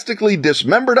enthusiastically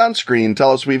dismembered on screen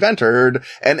tell us we've entered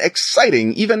an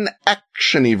exciting, even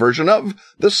action-y version of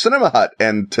the Cinema Hut.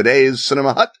 And today's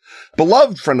Cinema Hut,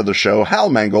 beloved friend of the show, Hal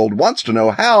Mangold, wants to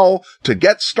know how to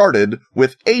get started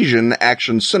with Asian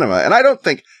action cinema. And I don't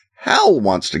think Hal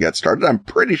wants to get started. I'm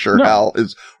pretty sure Hal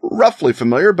is roughly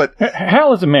familiar, but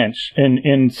Hal is a mensch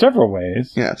in several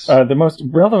ways. Yes. The most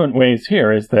relevant ways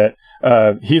here is that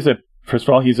first of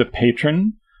all, he's a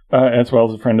patron as well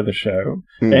as a friend of the show.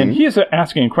 Mm-hmm. And he is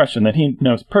asking a question that he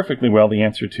knows perfectly well the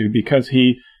answer to because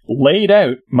he laid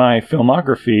out my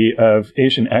filmography of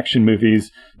Asian action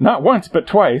movies not once but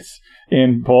twice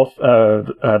in both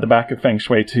the back of Feng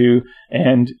Shui 2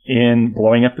 and in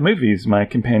Blowing Up the Movies, my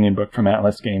companion book from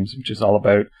Atlas Games, which is all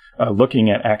about looking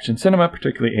at action cinema,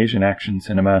 particularly Asian action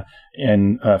cinema,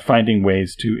 and finding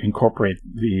ways to incorporate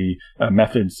the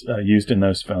methods used in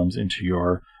those films into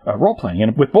your role-playing.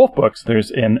 And with both books,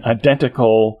 there's an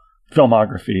identical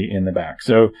filmography in the back.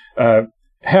 So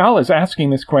Hal is asking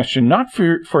this question not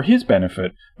for his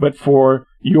benefit, but for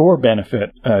your benefit,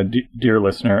 dear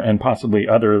listener, and possibly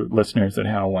other listeners that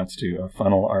Hal wants to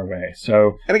funnel our way.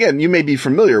 So, and again, you may be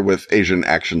familiar with Asian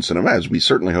action cinema, as we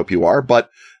certainly hope you are,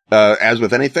 but as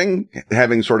with anything,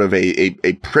 having sort of a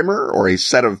primer or a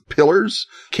set of pillars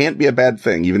can't be a bad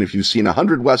thing. Even if you've seen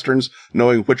 100 Westerns,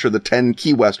 knowing which are the 10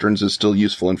 key Westerns is still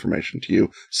useful information to you.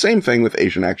 Same thing with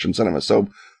Asian action cinema. So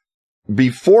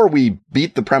before we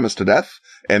beat the premise to death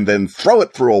and then throw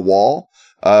it through a wall,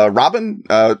 Robin,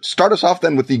 start us off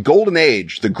then with the golden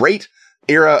age, the great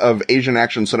era of Asian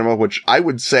action cinema, which I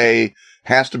would say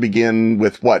has to begin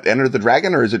with what? Enter the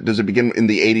Dragon? Or does it begin in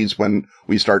the 80s when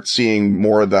we start seeing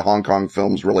more of the Hong Kong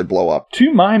films really blow up?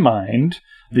 To my mind,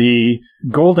 the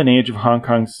golden age of Hong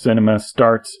Kong cinema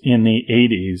starts in the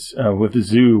 80s with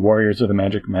Zoo, Warriors of the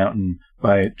Magic Mountain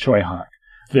by Choi Hak.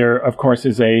 There, of course,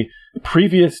 is a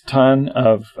previous ton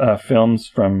of films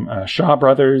from Shaw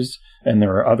Brothers, and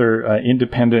there are other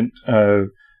independent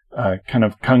kind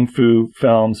of kung fu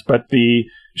films, but the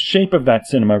shape of that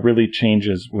cinema really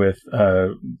changes with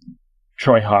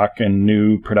Choi Hak and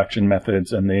new production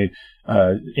methods and the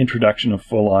introduction of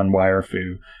full-on wire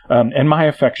fu. And my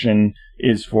affection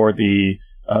is for the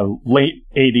late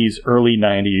 80s, early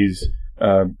 90s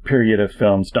period of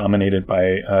films dominated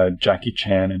by Jackie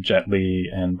Chan and Jet Li,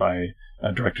 and by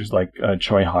directors like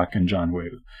Choi Hak and John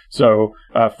Woo. So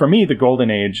for me, the golden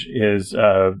age is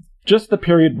just the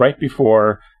period right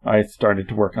before I started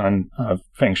to work on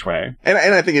Feng Shui. And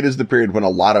I think it is the period when a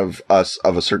lot of us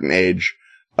of a certain age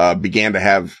began to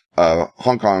have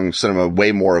Hong Kong cinema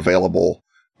way more available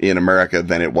in America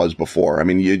than it was before. I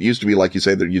mean, it used to be, like you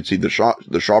say, that you'd see the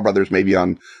Shaw Brothers maybe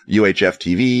on UHF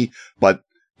TV, but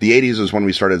the 80s is when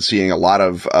we started seeing a lot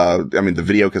of, the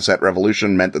video cassette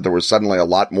revolution meant that there was suddenly a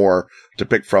lot more to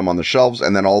pick from on the shelves.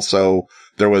 And then also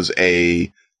there was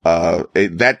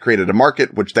that created a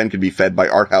market, which then could be fed by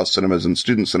art house cinemas and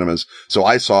student cinemas. So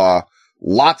I saw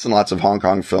lots and lots of Hong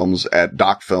Kong films at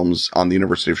Doc Films on the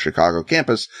University of Chicago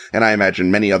campus. And I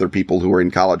imagine many other people who were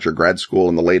in college or grad school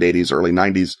in the late 80s, early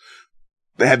 90s,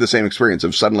 they had the same experience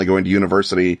of suddenly going to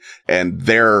university, and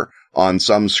there on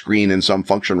some screen in some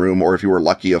function room, or if you were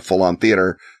lucky, a full-on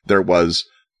theater, there was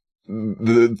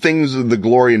the things, the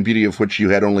glory and beauty of which you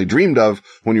had only dreamed of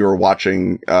when you were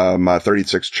watching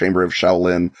 36 Chamber of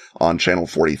Shaolin on Channel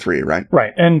 43, right?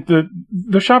 Right. And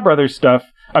the Shaw Brothers stuff,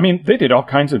 I mean, they did all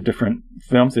kinds of different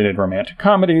films. They did romantic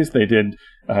comedies. They did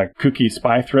kooky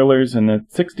spy thrillers in the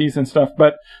 60s and stuff.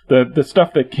 But the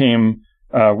stuff that came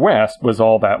west was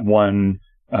all that one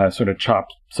sort of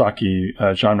chopped sake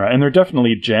genre. And there are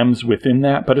definitely gems within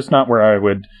that, but it's not where I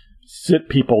would sit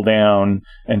people down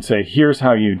and say, here's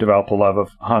how you develop a love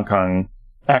of Hong Kong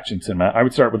action cinema. I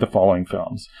would start with the following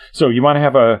films. So you want to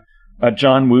have a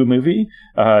John Woo movie.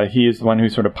 He is the one who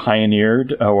sort of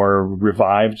pioneered or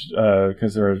revived,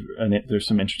 because there's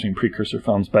some interesting precursor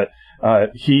films, but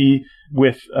he,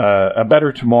 with A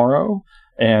Better Tomorrow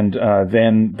and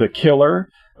then The Killer,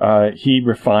 he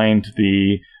refined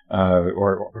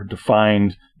or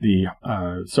defined the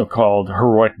so-called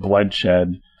heroic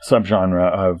bloodshed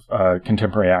subgenre of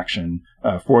contemporary action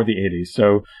for the 80s.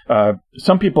 So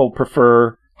some people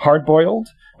prefer Hard Boiled,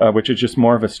 which is just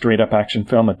more of a straight-up action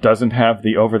film. It doesn't have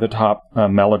the over-the-top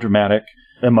melodramatic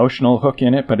emotional hook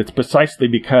in it, but it's precisely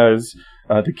because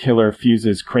The Killer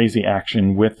fuses crazy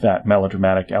action with that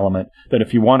melodramatic element that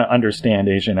if you want to understand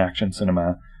Asian action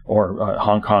cinema, or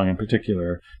Hong Kong in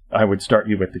particular, I would start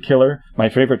you with The Killer. My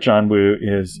favorite John Woo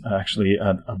is actually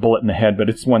a Bullet in the Head, but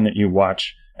it's one that you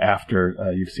watch after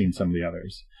you've seen some of the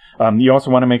others. You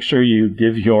also want to make sure you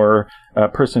give your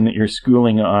person that you're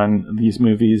schooling on these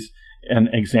movies an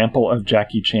example of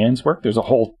Jackie Chan's work. There's a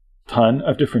whole ton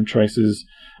of different choices.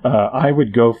 I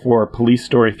would go for Police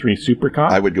Story 3 Super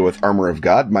Cop. I would go with Armor of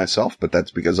God myself, but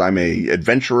that's because I'm a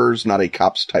adventurers, not a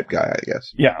cops type guy, I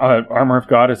guess. Yeah, Armor of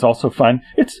God is also fun.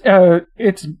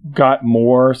 It's got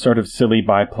more sort of silly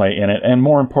byplay in it, and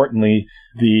more importantly,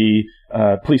 the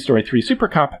Police Story 3 Super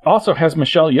Cop also has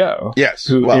Michelle Yeoh.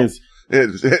 Yes,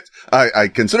 I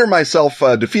consider myself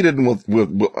defeated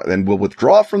and will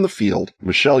withdraw from the field.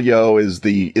 Michelle Yeoh is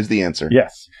the answer.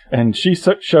 Yes, and she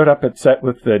showed up at set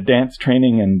with the dance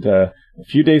training, and a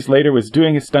few days later was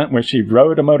doing a stunt where she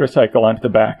rode a motorcycle onto the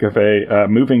back of a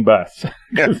moving bus.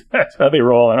 Yes. That's how they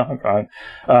roll in Hong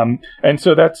Kong. And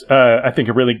so that's I think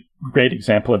a really great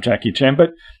example of Jackie Chan.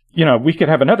 But we could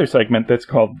have another segment that's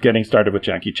called Getting Started with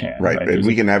Jackie Chan. Right. And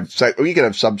we can have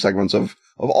sub-segments of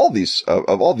all these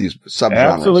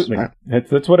sub-genres. Absolutely. Right?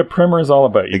 That's what a primer is all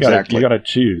about. You got to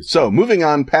choose. So moving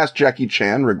on past Jackie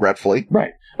Chan, regretfully.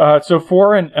 Right. So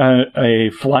for a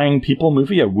Flying People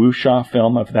movie, a wuxia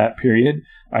film of that period,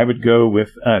 I would go with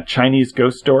Chinese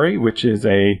Ghost Story, which is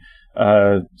a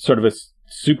sort of a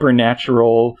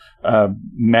supernatural,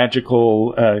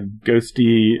 magical,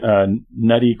 ghosty,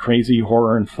 nutty, crazy,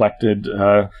 horror-inflected,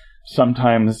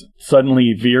 sometimes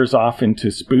suddenly veers off into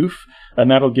spoof.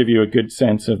 And that'll give you a good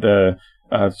sense of the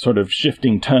sort of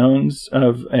shifting tones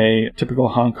of a typical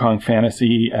Hong Kong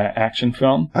fantasy action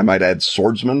film. I might add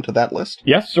Swordsman to that list.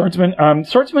 Yes, Swordsman.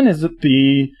 Swordsman is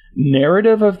the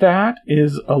narrative of that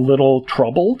is a little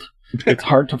troubled. It's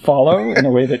hard to follow in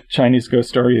a way that Chinese Ghost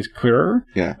Story is clearer.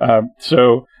 Yeah.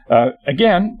 So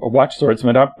again, watch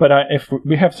Swordsman up. But if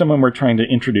we have someone we're trying to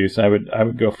introduce, I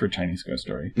would go for Chinese Ghost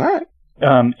Story. All right.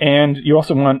 And you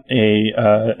also want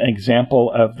an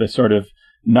example of the sort of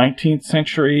 19th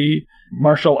century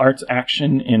martial arts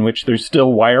action in which there's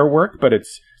still wire work, but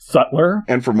it's subtler.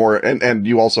 And for more, and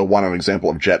you also want an example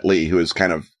of Jet Li, who is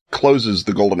kind of closes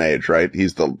the golden age, right?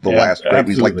 He's the last great,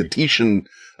 he's like the Titian,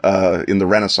 in the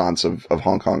Renaissance of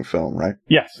Hong Kong film, right?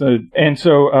 Yes. And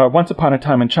so, Once Upon a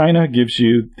Time in China gives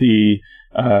you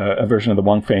a version of the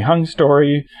Wong Fei Hung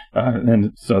story.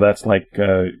 And so that's like,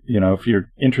 if you're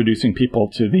introducing people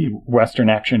to the Western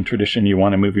action tradition, you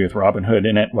want a movie with Robin Hood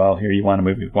in it. Well, here you want a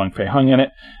movie with Wong Fei Hung in it.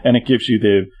 And it gives you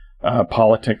the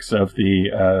politics of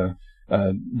the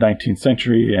 19th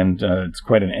century. And it's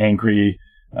quite an angry,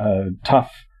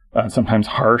 tough, sometimes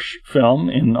harsh film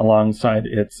alongside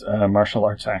its martial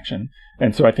arts action.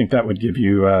 And so I think that would give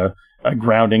you a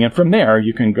grounding. And from there,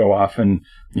 you can go off and,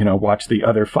 watch the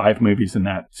other 5 movies in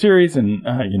that series. And,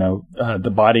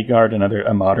 The Bodyguard,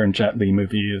 a modern Jet Li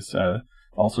movie, is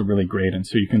also really great. And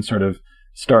so you can sort of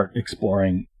start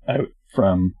exploring out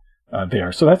from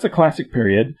there. So that's a classic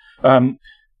period.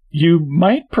 You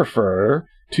might prefer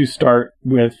to start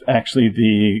with actually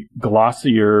the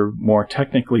glossier, more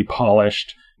technically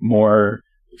polished, more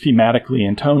thematically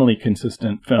and tonally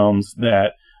consistent films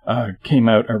that came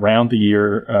out around the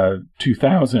year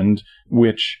 2000,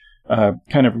 which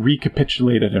kind of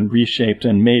recapitulated and reshaped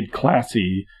and made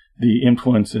classy the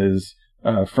influences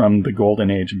from the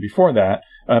Golden Age and before that.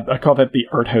 I call that the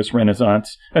art house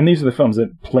renaissance. And these are the films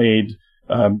that played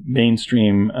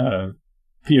mainstream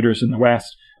theaters in the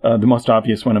West. The most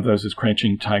obvious one of those is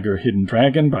Crouching Tiger, Hidden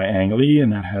Dragon by Ang Lee,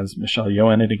 and that has Michelle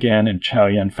Yeoh in it again, and Chow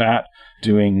Yun-fat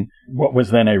doing what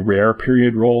was then a rare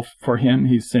period role for him.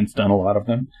 He's since done a lot of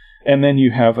them. And then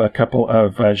you have a couple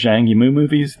of Zhang Yimou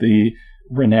movies, the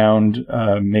renowned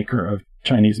maker of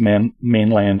Chinese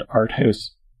mainland art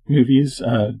house movies,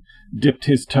 dipped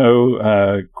his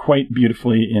toe quite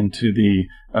beautifully into the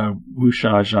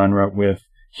wuxia genre with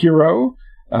Hero,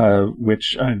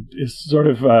 which is sort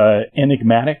of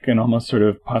enigmatic and almost sort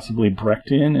of possibly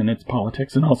Brechtian in its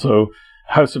politics, and also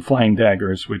House of Flying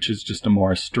Daggers, which is just a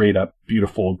more straight-up,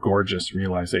 beautiful, gorgeous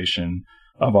realization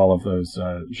of all of those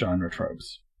genre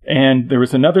tropes. And there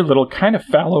was another little kind of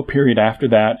fallow period after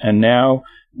that, and now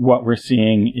what we're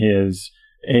seeing is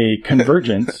a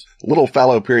convergence. Little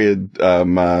fallow period.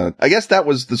 I guess that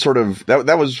was the sort of,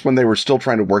 that was when they were still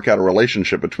trying to work out a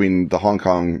relationship between the Hong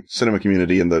Kong cinema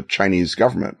community and the Chinese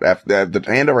government. After the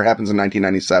handover happens in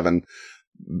 1997,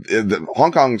 the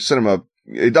Hong Kong cinema,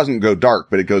 it doesn't go dark,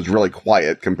 but it goes really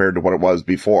quiet compared to what it was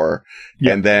before.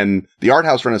 Yeah. And then the art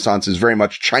house renaissance is very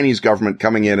much Chinese government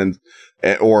coming in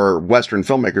or Western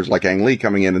filmmakers like Ang Lee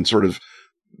coming in and sort of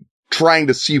trying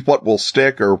to see what will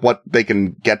stick or what they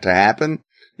can get to happen.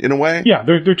 In a way? Yeah,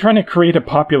 they're trying to create a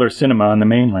popular cinema on the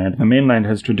mainland. The mainland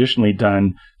has traditionally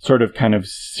done sort of kind of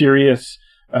serious,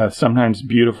 sometimes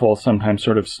beautiful, sometimes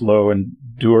sort of slow and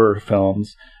dour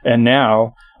films. And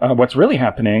now what's really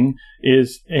happening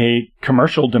is a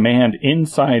commercial demand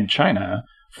inside China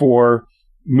for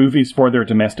movies for their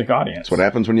domestic audience. That's what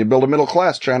happens when you build a middle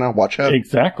class China. Watch out.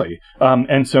 Exactly.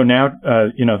 And so now,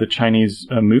 the Chinese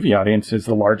movie audience is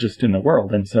the largest in the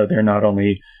world. And so they're not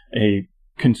only a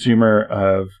consumer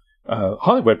of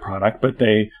Hollywood product, but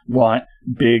they want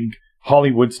big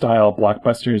Hollywood-style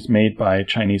blockbusters made by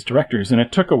Chinese directors. And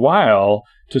it took a while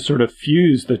to sort of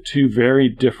fuse the two very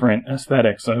different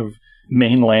aesthetics of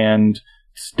mainland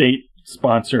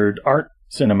state-sponsored art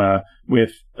cinema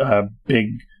with big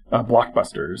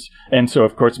blockbusters. And so,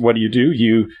 of course, what do?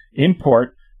 You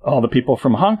import all the people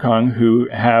from Hong Kong who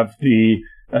have the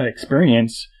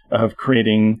experience of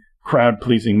creating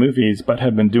crowd-pleasing movies, but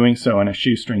have been doing so on a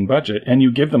shoestring budget, and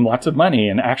you give them lots of money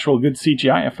and actual good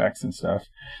CGI effects and stuff.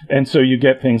 And so you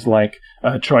get things like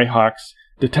Choi Hawk's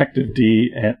Detective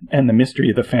D and the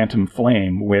Mystery of the Phantom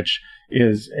Flame, which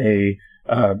is a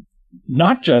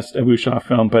not just a wuxia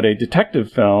film, but a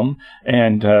detective film,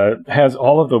 and has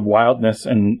all of the wildness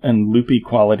and loopy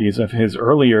qualities of his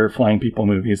earlier Flying People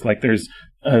movies. Like there's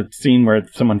a scene where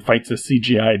someone fights a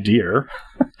CGI deer.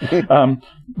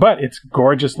 But it's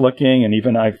gorgeous looking, and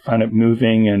even I found it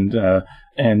moving,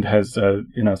 and has some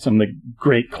of the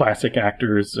great classic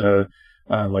actors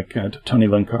like Tony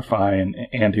Leung Ka-fai and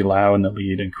Andy Lau in the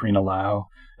lead, and Karina Lau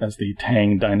as the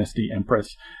Tang Dynasty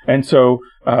Empress. And so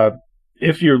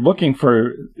if you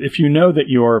know that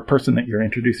your person that you're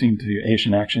introducing to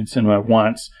Asian action cinema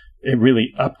wants a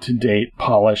really up-to-date,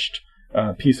 polished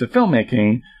piece of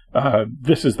filmmaking,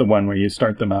 this is the one where you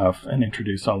start them off and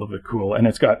introduce all of the cool, and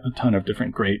it's got a ton of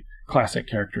different great classic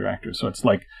character actors. So it's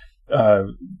like,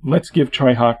 let's give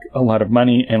Choi Hawk a lot of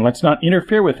money, and let's not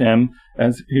interfere with him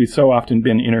as he's so often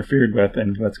been interfered with,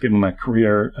 and let's give him a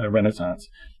career renaissance.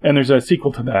 And there's a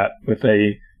sequel to that with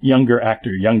a younger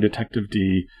actor, young Detective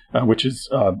D, which is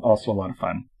also a lot of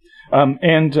fun.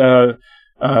 And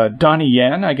Donnie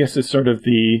Yen, I guess, is sort of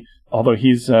although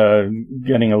he's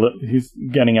getting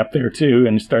up there too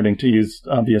and starting to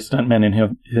be a stuntman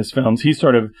in his films. He's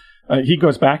sort of he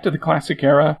goes back to the classic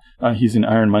era. He's in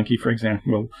Iron Monkey, for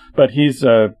example, but he's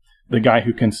the guy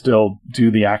who can still do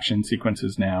the action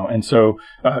sequences now. And so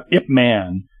Ip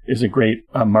Man is a great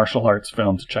martial arts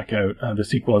film to check out. The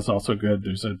sequel is also good.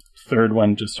 There's a third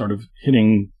one just sort of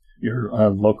hitting your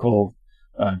local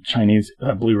Chinese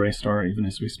Blu-ray store even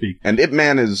as we speak. And Ip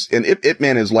Man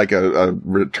is like a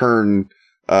return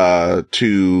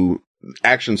to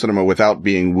action cinema without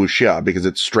being wuxia, because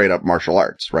it's straight up martial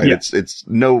arts, right? Yeah.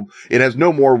 It has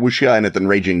no more wuxia in it than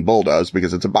Raging Bull does,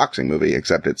 because it's a boxing movie,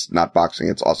 except it's not boxing,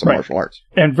 it's also martial arts.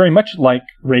 And very much like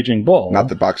Raging Bull. Not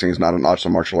that boxing is not an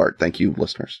awesome martial art. Thank you,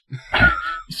 listeners.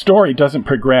 Story doesn't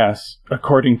progress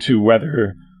according to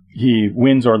whether he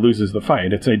wins or loses the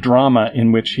fight. It's a drama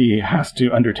in which he has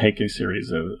to undertake a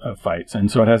series of fights.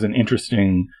 And so it has an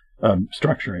interesting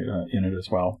structure in it as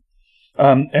well.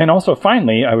 And also,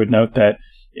 finally, I would note that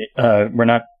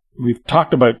we've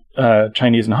talked about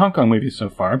Chinese and Hong Kong movies so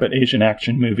far, but Asian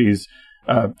action movies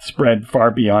spread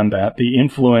far beyond that. The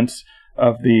influence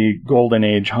of the Golden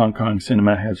Age Hong Kong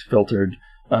cinema has filtered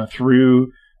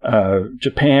through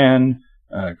Japan,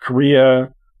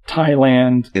 Korea,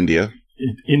 Thailand, India,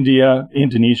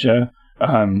 Indonesia.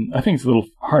 I think it's a little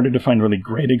harder to find really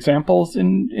great examples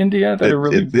in India that are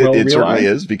really well realized. It certainly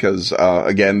is, because,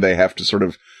 again, they have to sort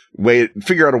of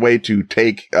figure out a way to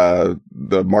take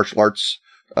the martial arts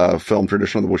film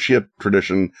tradition, the wuxia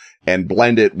tradition, and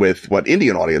blend it with what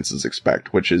Indian audiences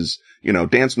expect, which is,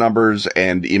 dance numbers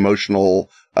and emotional,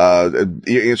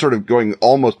 sort of going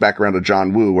almost back around to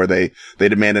John Woo, where they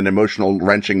demand an emotional,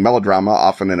 wrenching melodrama,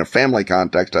 often in a family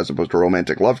context as opposed to a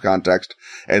romantic love context.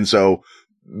 And so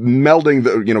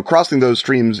melding crossing those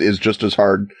streams is just as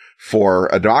hard for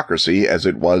a democracy as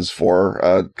it was for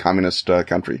a communist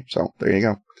country. So there you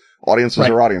go. Audiences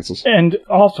are audiences. And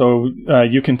also,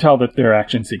 you can tell that their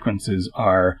action sequences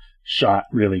are shot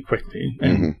really quickly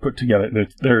and put together.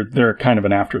 They're kind of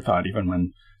an afterthought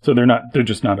so they're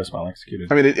just not as well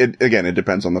executed. I mean, it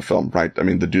depends on the film, right? I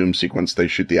mean, the Doom sequence, they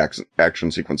shoot the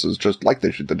action sequences just like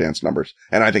they shoot the dance numbers.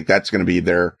 And I think that's going to be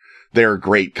their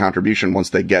great contribution once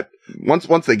they get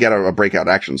a breakout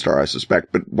action star, I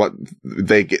suspect. But what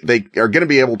they are going to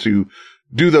be able to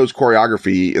do those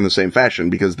choreography in the same fashion,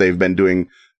 because they've been doing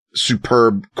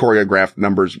superb choreographed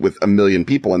numbers with 1 million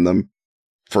people in them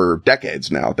for decades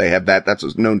now. They have that's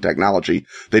a known technology.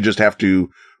 They just have to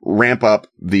ramp up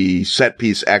the set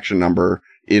piece action number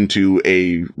into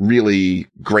a really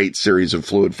great series of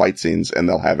fluid fight scenes, and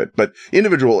they'll have it. But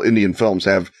individual Indian films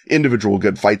have individual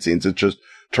good fight scenes. It's just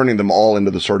turning them all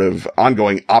into the sort of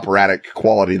ongoing operatic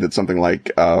quality that something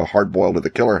like Hard Boiled with a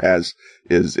Killer has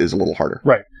is a little harder.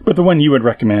 Right. But the one you would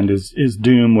recommend is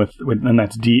Doom with and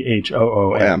that's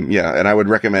DHOOM. Yeah. And I would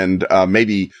recommend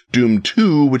maybe Doom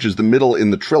 2, which is the middle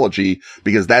in the trilogy,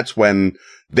 because that's when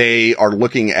they are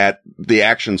looking at the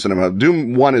action cinema.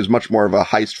 Doom 1 is much more of a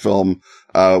heist film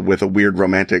with a weird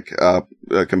romantic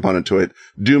component to it.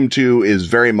 Doom 2 is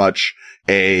very much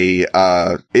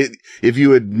if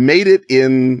you had made it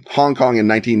in Hong Kong in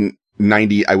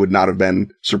 1990, I would not have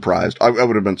been surprised. I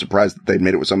would have been surprised that they'd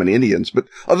made it with so many Indians. But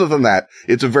other than that,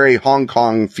 it's a very Hong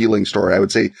Kong feeling story. I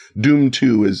would say Doom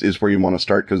 2 is where you want to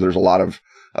start, because there's a lot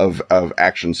of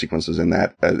action sequences in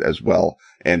that as well.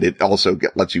 And it also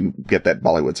lets you get that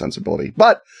Bollywood sensibility.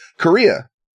 But Korea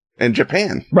and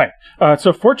Japan. Right.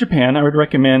 So for Japan, I would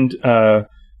recommend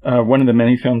one of the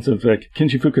many films of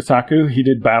Kinji Fukasaku. He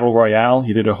did Battle Royale.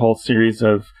 He did a whole series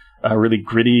of really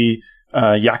gritty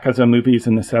Yakuza movies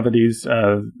in the 70s,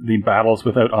 the Battles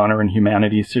Without Honor and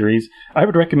Humanity series. I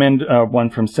would recommend one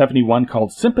from 71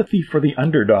 called Sympathy for the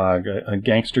Underdog, a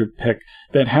gangster pick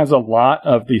that has a lot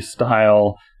of the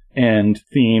style and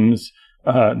themes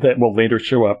that will later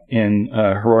show up in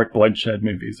heroic bloodshed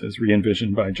movies as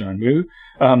re-envisioned by John Woo.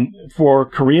 For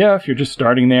Korea, if you're just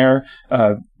starting there,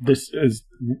 this is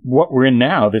what we're in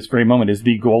now. This very moment is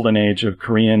the golden age of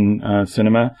Korean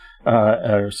cinema,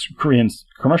 Korean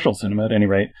commercial cinema at any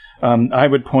rate. I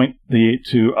would point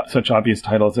to such obvious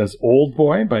titles as Old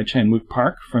Boy by Chan-wook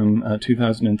Park from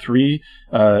 2003,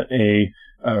 a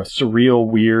surreal,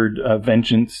 weird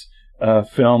vengeance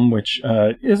film, which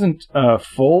isn't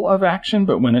full of action,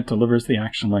 but when it delivers the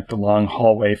action, like the long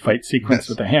hallway fight sequence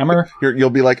with the hammer, you'll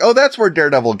be like, oh, that's where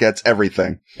Daredevil gets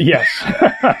everything. Yes,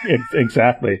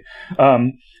 exactly.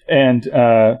 And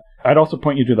I'd also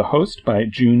point you to The Host by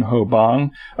Jun Ho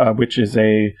Bong, which is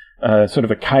a sort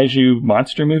of a kaiju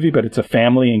monster movie, but it's a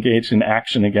family engaged in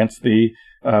action against the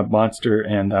monster,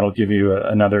 and that'll give you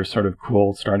another sort of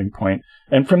cool starting point.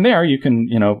 And from there, you can,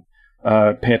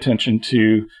 pay attention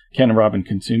to Ken and Robin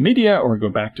Consume Media, or go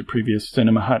back to previous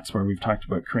Cinema Huts where we've talked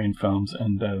about Korean films,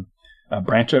 and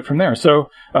branch out from there. So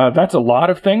that's a lot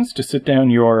of things to sit down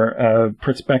your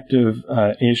prospective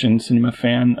Asian cinema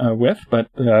fan with, but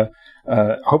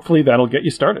hopefully that'll get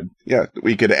you started. Yeah,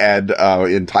 we could add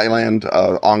in Thailand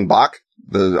Ong Bak,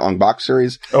 the Ong Bak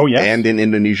series. Oh, yes. And in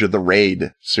Indonesia, the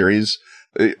Raid series.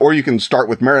 Or you can start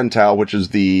with Merantau, which is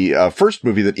the first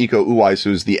movie that Iko Uwais,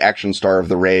 who's the action star of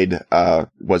The Raid,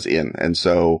 was in. And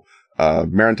so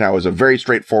Merantau is a very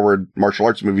straightforward martial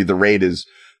arts movie. The Raid is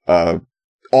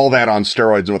all that on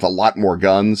steroids and with a lot more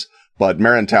guns. But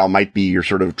Merantau might be your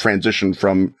sort of transition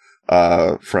from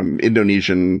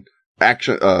Indonesian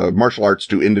action martial arts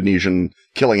to Indonesian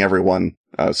killing everyone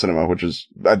cinema, which is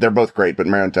they're both great, but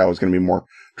Merantau is going to be more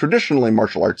traditionally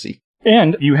martial artsy.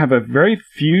 And you have a very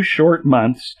few short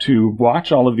months to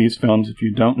watch all of these films if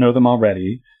you don't know them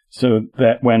already, so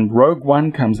that when Rogue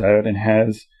One comes out and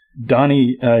has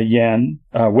Donnie Yen,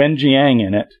 Wen Jiang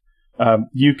in it,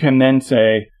 you can then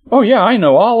say, oh yeah, I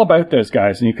know all about those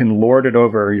guys, and you can lord it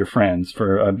over your friends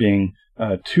for being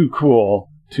too cool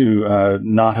to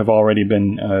not have already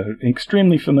been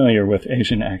extremely familiar with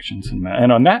Asian action cinema.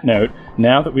 And on that note,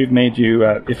 now that we've made you,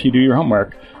 if you do your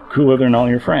homework, cooler than all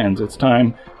your friends, it's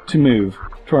time to move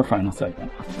to our final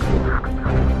segment.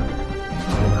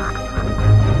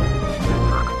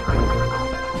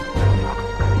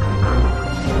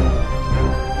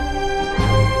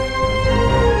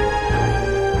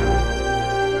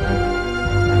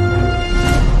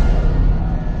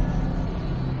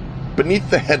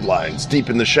 Beneath the headlines, deep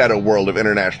in the shadow world of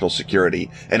international security,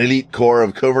 an elite corps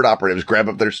of covert operatives grab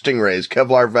up their Stingrays,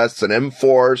 Kevlar vests, and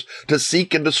M4s to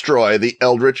seek and destroy the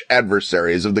eldritch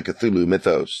adversaries of the Cthulhu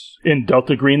mythos. In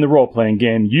Delta Green, the role-playing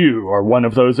game, you are one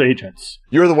of those agents.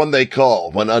 You're the one they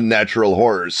call when unnatural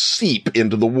horrors seep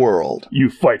into the world. You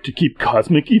fight to keep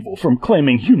cosmic evil from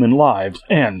claiming human lives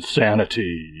and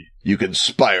sanity. You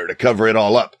conspire to cover it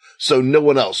all up, so no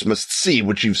one else must see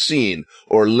what you've seen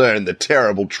or learn the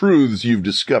terrible truths you've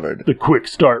discovered. The Quick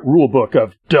Start Rulebook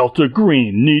of Delta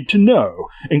Green Need to Know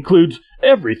includes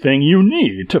everything you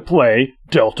need to play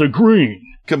Delta Green.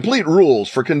 Complete rules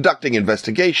for conducting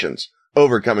investigations,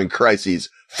 overcoming crises,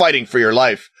 fighting for your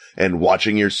life, and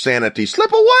watching your sanity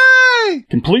slip away.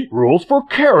 Complete rules for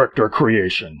character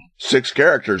creation. 6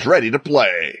 characters ready to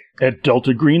play. At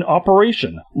Delta Green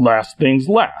Operation, Last Things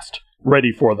Last,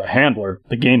 ready for the handler,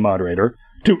 the game moderator,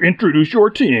 to introduce your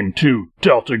team to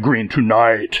Delta Green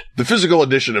tonight. The physical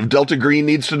edition of Delta Green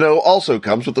Needs to Know also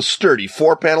comes with a sturdy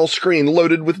 4-panel screen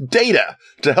loaded with data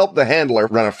to help the handler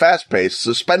run a fast-paced,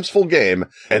 suspenseful game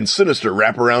and sinister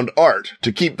wraparound art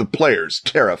to keep the players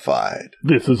terrified.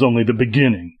 This is only the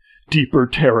beginning. Deeper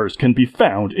terrors can be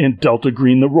found in Delta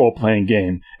Green the role-playing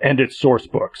game and its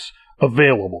sourcebooks,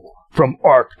 available from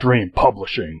Arc Dream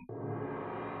Publishing.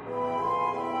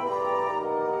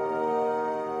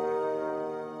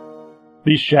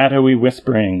 The shadowy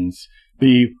whisperings,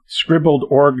 the scribbled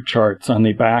org charts on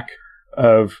the back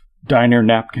of diner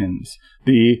napkins,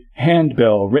 the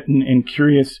handbill written in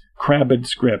curious crabbed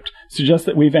script suggest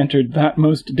that we've entered that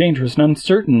most dangerous and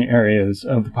uncertain areas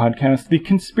of the podcast, the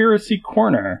conspiracy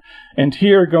corner. And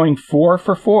here, going 4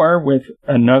 for 4 with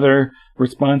another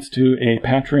response to a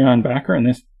Patreon backer, in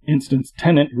this instance,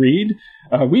 Tennant Reed,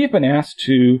 we have been asked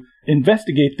to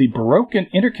investigate the Baroque and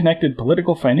interconnected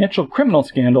political, financial, criminal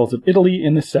scandals of Italy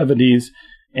in the 70s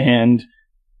and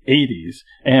 80s.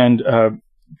 And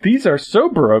these are so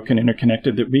Baroque and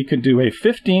interconnected that we could do a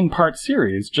 15-part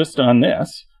series just on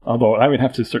this, although I would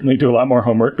have to certainly do a lot more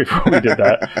homework before we did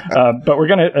that. But we're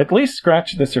going to at least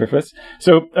scratch the surface.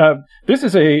 So this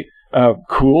is a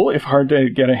cool, if hard to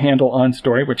get a handle on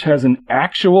story, which has an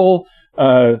actual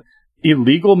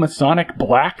illegal Masonic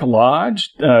Black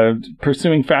Lodge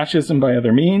pursuing fascism by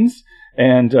other means.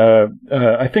 And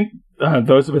I think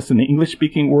those of us in the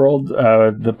English-speaking world,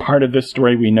 the part of this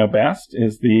story we know best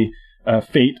is the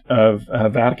fate of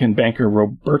Vatican banker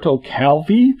Roberto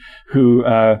Calvi, who,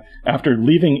 after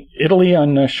leaving Italy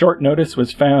on short notice,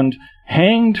 was found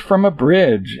hanged from a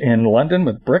bridge in London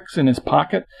with bricks in his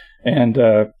pocket. And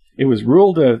it was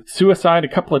ruled a suicide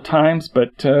a couple of times,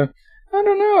 but I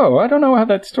don't know. I don't know how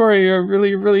that story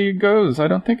really goes. I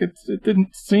don't think it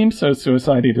didn't seem so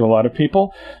suicide-y to a lot of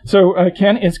people. So,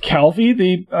 Ken, is Calvi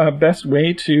the best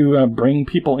way to bring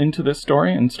people into this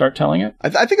story and start telling it?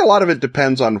 I think a lot of it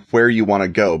depends on where you want to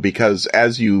go, because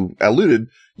as you alluded,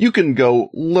 you can go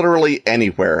literally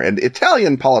anywhere. And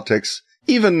Italian politics,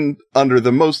 even under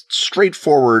the most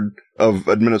straightforward of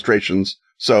administrations,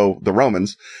 so the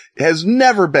Romans, has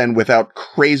never been without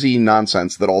crazy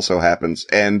nonsense that also happens.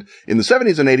 And in the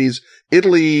 70s and 80s,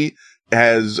 Italy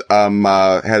has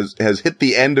hit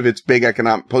the end of its big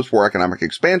post-war economic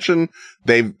expansion.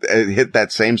 They've hit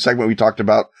that same segment we talked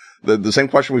about, the same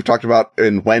question we've talked about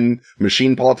in when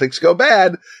machine politics go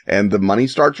bad and the money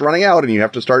starts running out and you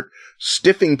have to start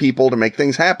stiffing people to make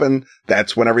things happen.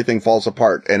 That's when everything falls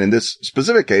apart. And in this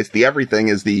specific case, the everything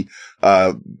is the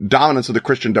dominance of the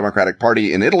Christian Democratic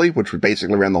Party in Italy, which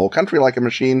basically ran the whole country like a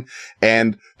machine.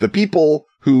 And the people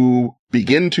who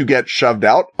begin to get shoved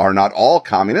out are not all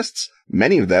communists.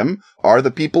 Many of them are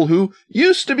the people who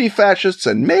used to be fascists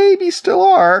and maybe still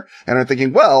are, and are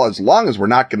thinking, well, as long as we're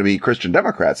not going to be Christian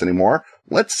Democrats anymore,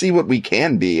 let's see what we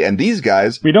can be. And these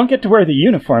guys... We don't get to wear the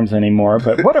uniforms anymore,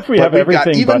 but what if we have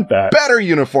everything but that? Better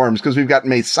uniforms, because we've got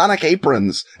Masonic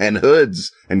aprons and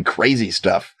hoods and crazy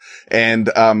stuff. And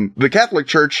the Catholic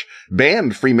Church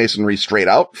banned Freemasonry straight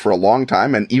out for a long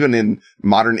time. And even in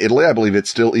modern Italy, I believe it's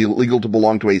still illegal to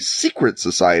belong to a secret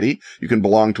society. You can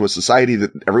belong to a society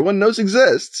that everyone knows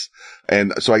exists.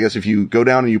 And so I guess if you go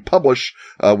down and you publish,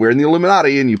 we're in the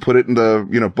Illuminati, and you put it in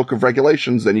the, book of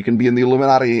regulations, then you can be in the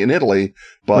Illuminati in Italy.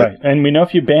 But right. And we know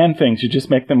if you ban things, you just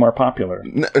make them more popular.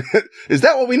 Is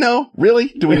that what we know? Really?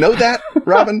 Do we know that,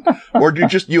 Robin? Or do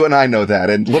just you and I know that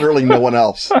and literally no one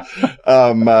else?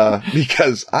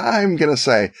 Because I'm going to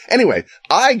say, anyway,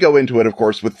 I go into it, of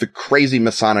course, with the crazy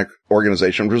Masonic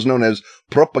organization, which was known as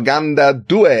Propaganda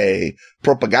Due.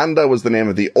 Propaganda was the name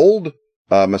of the old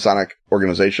Masonic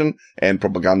organization, and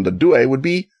Propaganda Due would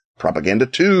be Propaganda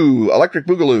 2, Electric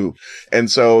Boogaloo.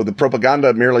 And so the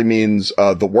propaganda merely means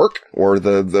the work or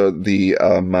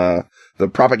the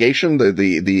propagation,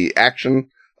 the action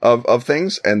of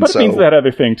things. And but it means that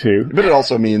other thing too. But it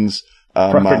also means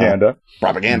propaganda.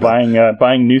 Propaganda.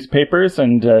 Buying newspapers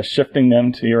and shifting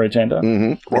them to your agenda.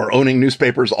 Mm-hmm. Or owning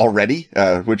newspapers already,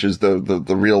 which is the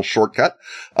real shortcut.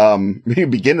 You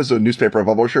begin as a newspaper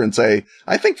publisher and say,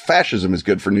 I think fascism is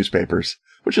good for newspapers,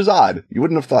 which is odd. You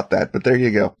wouldn't have thought that, but there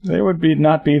you go. They would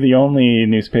not be the only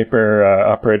newspaper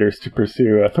operators to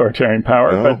pursue authoritarian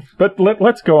power, no. but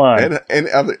let's go on.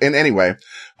 And anyway,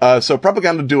 so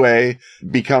Propaganda Due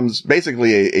becomes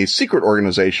basically a secret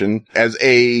organization as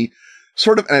a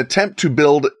sort of an attempt to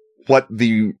build what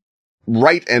the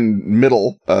right and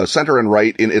middle, center and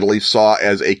right in Italy saw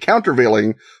as a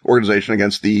countervailing organization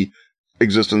against the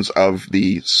existence of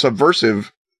the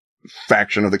subversive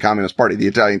faction of the Communist Party. The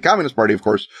Italian Communist Party, of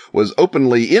course, was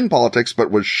openly in politics, but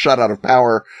was shut out of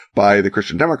power by the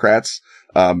Christian Democrats,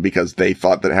 because they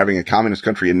thought that having a communist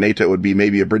country in NATO would be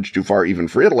maybe a bridge too far even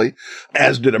for Italy,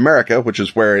 as did America, which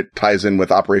is where it ties in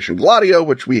with Operation Gladio,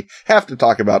 which we have to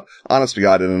talk about, honest to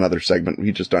God, in another segment.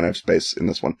 We just don't have space in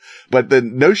this one. But the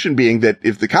notion being that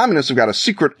if the communists have got a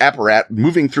secret apparat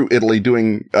moving through Italy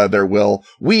doing their will,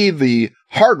 we, the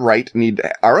hard right, need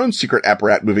our own secret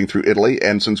apparat moving through Italy.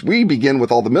 And since we begin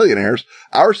with all the millionaires,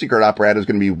 our secret apparat is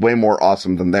going to be way more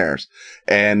awesome than theirs.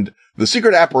 And the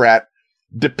secret apparat,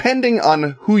 depending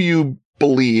on who you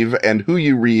believe and who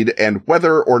you read and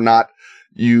whether or not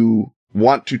you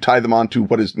want to tie them onto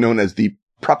what is known as the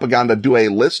Propaganda Due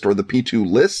list or the P2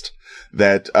 list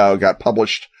that got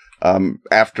published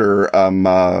after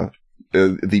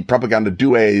the Propaganda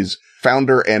Due's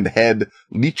founder and head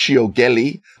Licio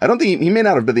Gelli. I don't think he may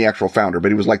not have been the actual founder,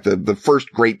 but he was like the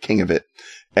first great king of it.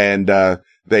 And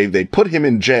they put him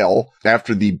in jail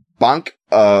after the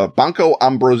Banco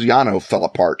Ambrosiano fell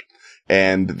apart.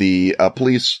 And the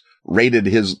police raided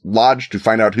his lodge to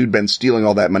find out who'd been stealing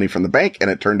all that money from the bank, and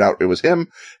it turned out it was him.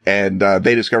 And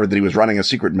they discovered that he was running a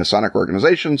secret Masonic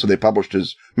organization, so they published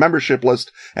his membership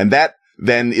list, and that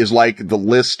then is like the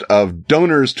list of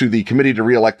donors to the committee to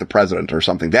re-elect the president or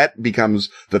something. That becomes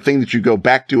the thing that you go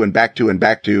back to and back to and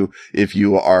back to if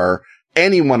you are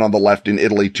anyone on the left in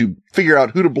Italy to figure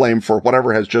out who to blame for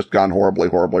whatever has just gone horribly,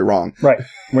 horribly wrong. Right.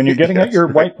 When you're getting out your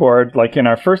whiteboard, like in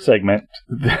our first segment,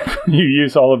 you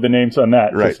use all of the names on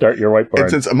that to start your whiteboard. And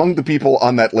since among the people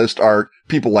on that list are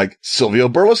people like Silvio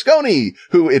Berlusconi,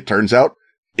 who it turns out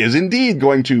is indeed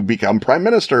going to become prime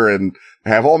minister and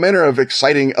have all manner of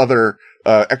exciting other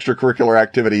extracurricular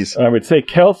activities. I would say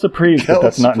Kel Surprise, but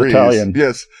that's not Italian.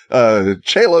 Yes.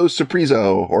 Cielo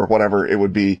Surpriso, or whatever it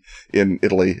would be in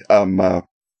Italy. Pronto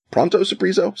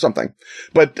Surpriso? Something.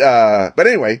 But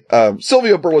anyway,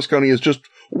 Silvio Berlusconi is just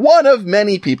one of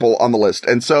many people on the list.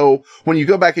 And so when you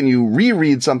go back and you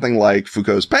reread something like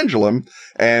Foucault's Pendulum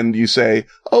and you say,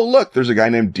 oh, look, there's a guy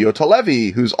named Diota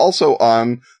Levi who's also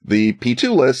on the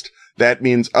P2 list. That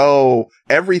means, oh,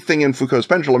 everything in Foucault's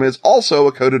Pendulum is also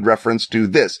a coded reference to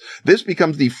this. This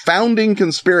becomes the founding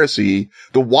conspiracy,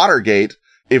 the Watergate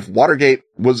if Watergate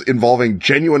was involving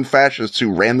genuine fascists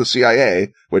who ran the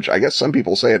CIA, which I guess some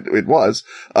people say it was,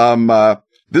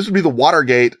 this would be the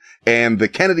Watergate and the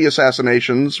Kennedy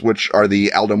assassinations, which are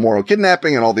the Aldo Moro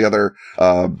kidnapping and all the other,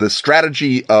 the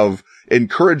strategy of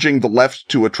encouraging the left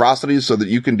to atrocities so that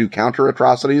you can do counter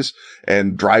atrocities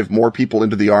and drive more people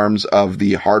into the arms of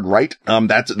the hard right.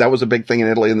 That was a big thing in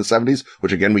Italy in the 70s,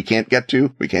 which again, we can't get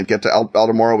to. We can't get to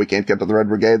Aldo Moro. We can't get to the Red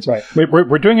Brigades. Right.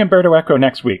 We're doing Umberto Eco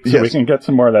next week, so yes, we can get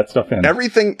some more of that stuff in.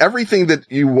 Everything that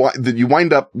you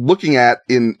wind up looking at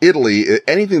in Italy,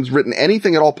 anything that's written,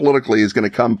 anything at all politically is going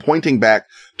to come pointing back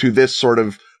to this sort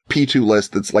of P2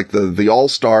 list that's like the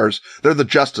all-stars. They're the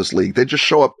Justice League. They just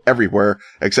show up everywhere,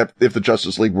 except if the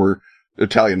Justice League were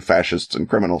Italian fascists and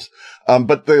criminals.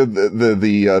 But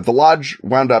the lodge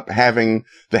wound up having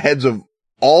the heads of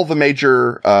all the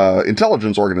major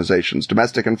intelligence organizations,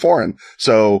 domestic and foreign.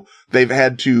 So they've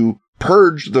had to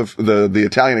purge the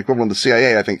Italian equivalent of the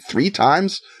CIA, I think 3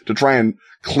 times to try and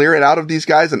clear it out of these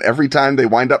guys. And every time they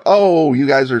wind up, oh, you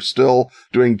guys are still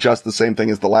doing just the same thing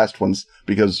as the last ones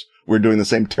because we're doing the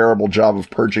same terrible job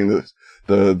of purging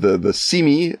the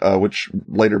CIMI, which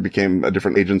later became a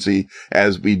different agency,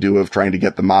 as we do of trying to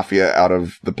get the mafia out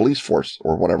of the police force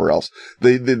or whatever else.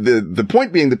 The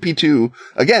point being the P2,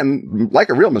 again, like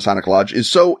a real Masonic lodge,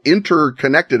 is so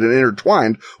interconnected and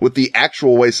intertwined with the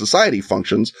actual way society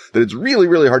functions that it's really,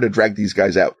 really hard to drag these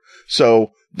guys out.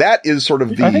 So that is sort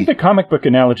of I think the comic book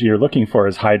analogy you're looking for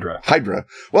is Hydra. Hydra.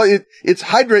 Well, it's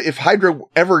Hydra if Hydra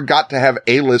ever got to have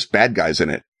A-list bad guys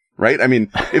in it. Right? I mean,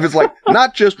 if it's like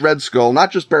not just Red Skull, not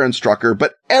just Baron Strucker,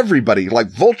 but everybody, like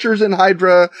Vulture's in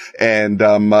Hydra and,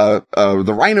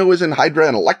 the Rhino is in Hydra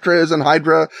and Elektra is in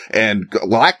Hydra and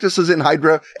Galactus is in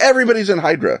Hydra. Everybody's in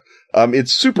Hydra.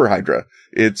 It's super Hydra.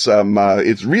 It's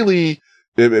really,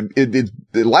 it's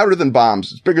louder than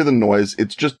bombs. It's bigger than noise.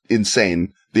 It's just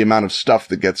insane the amount of stuff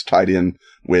that gets tied in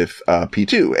with,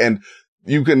 P2. And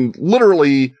you can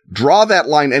literally draw that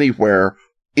line anywhere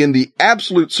in the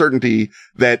absolute certainty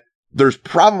that there's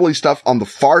probably stuff on the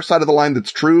far side of the line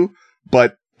that's true,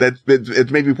 but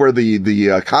it's maybe where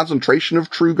the concentration of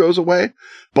true goes away.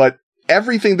 But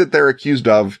everything that they're accused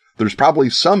of, there's probably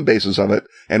some basis of it,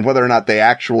 and whether or not they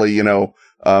actually, committed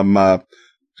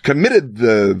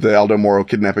the Aldo Moro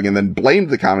kidnapping and then blamed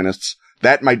the communists,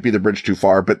 that might be the bridge too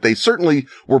far, but they certainly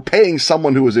were paying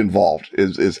someone who was involved,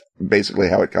 is basically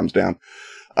how it comes down.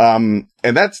 And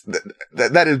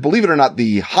that is, believe it or not,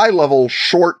 the high level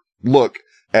short look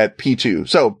at P2.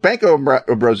 So Banco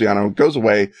Ambrosiano goes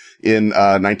away in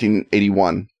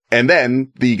 1981. And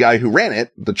then the guy who ran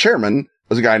it, the chairman,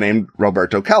 was a guy named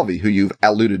Roberto Calvi, who you've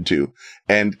alluded to.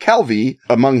 And Calvi,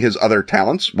 among his other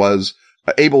talents, was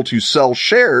able to sell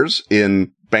shares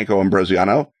in Banco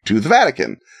Ambrosiano to the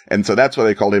Vatican. And so that's why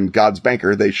they called him God's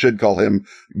banker. They should call him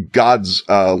God's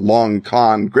long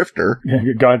con grifter.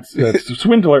 God's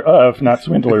swindler of, not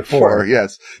swindler for.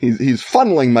 Yes. He's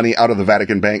funneling money out of the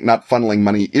Vatican Bank, not funneling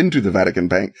money into the Vatican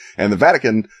Bank. And the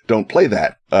Vatican don't play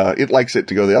that. It likes it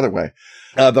to go the other way.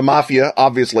 The mafia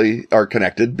obviously are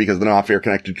connected because the mafia are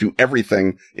connected to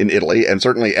everything in Italy and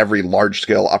certainly every large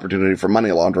scale opportunity for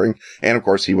money laundering. And of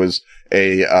course he was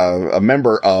a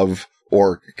member of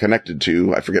or connected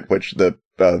to, I forget which, the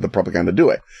Propaganda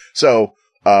Due. So,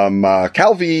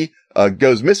 Calvi,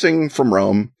 goes missing from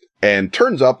Rome and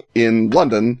turns up in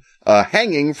London,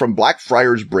 hanging from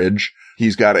Blackfriars Bridge.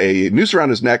 He's got a noose around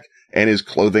his neck and his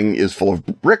clothing is full of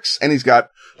bricks and he's got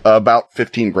about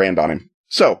 15 grand on him.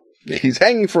 So, he's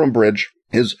hanging from a bridge.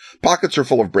 His pockets are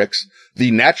full of bricks.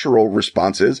 The natural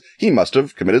response is he must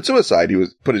have committed suicide. He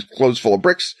put his clothes full of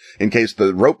bricks in case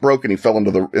the rope broke and he fell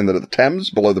into the Thames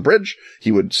below the bridge.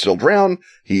 He would still drown.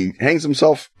 He hangs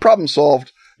himself. Problem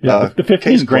solved. Yeah, the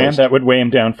 15 grand, that would weigh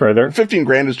him down further. 15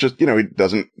 grand is just, he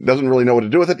doesn't really know what to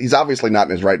do with it. He's obviously not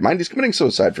in his right mind. He's committing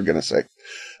suicide, for goodness sake.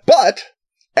 But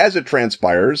as it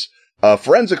transpires,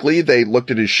 forensically, they looked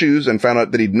at his shoes and found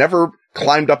out that he'd never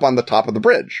climbed up on the top of the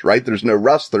bridge, right? There's no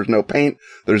rust, there's no paint,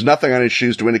 there's nothing on his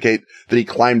shoes to indicate that he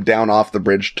climbed down off the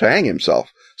bridge to hang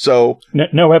himself. So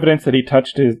no evidence that he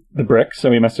touched the bricks, so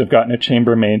he must have gotten a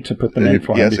chambermaid to put them in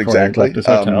for him before he left his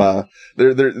hotel.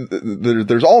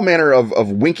 There's all manner of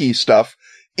winky stuff.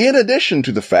 In addition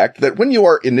to the fact that when you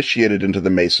are initiated into the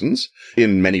Masons,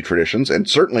 in many traditions, and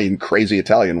certainly in crazy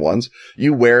Italian ones,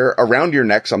 you wear around your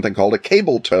neck something called a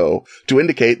cable toe to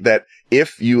indicate that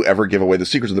if you ever give away the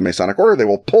secrets of the Masonic Order, they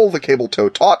will pull the cable toe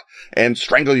taut and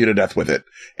strangle you to death with it.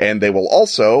 And they will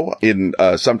also, in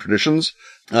some traditions,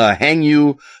 hang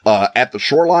you at the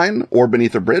shoreline or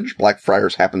beneath a bridge.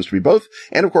 Blackfriars happens to be both.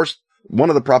 And of course, one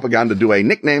of the Propaganda Due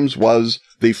nicknames was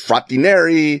the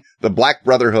Fratineri, the Black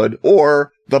Brotherhood,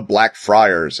 or the Black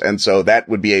Friars. And so that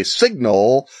would be a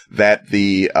signal that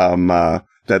the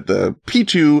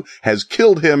P2 has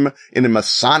killed him in a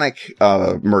Masonic,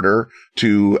 murder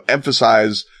to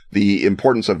emphasize the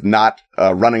importance of not,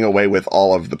 running away with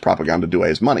all of the Propaganda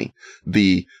Douai's money.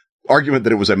 The argument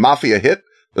that it was a mafia hit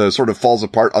sort of falls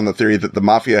apart on the theory that the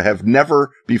mafia have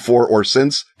never before or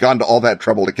since gone to all that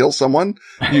trouble to kill someone.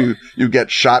 You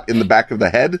get shot in the back of the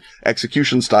head,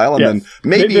 execution style, and then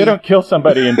maybe they don't kill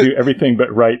somebody and do everything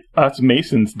but write, us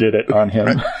Masons did it on him.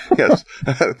 Right. Yes.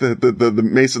 The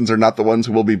Masons are not the ones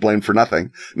who will be blamed for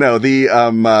nothing. No, the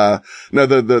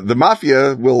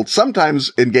mafia will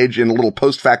sometimes engage in a little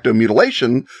post facto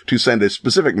mutilation to send a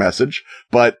specific message,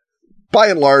 but by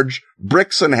and large,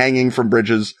 bricks and hanging from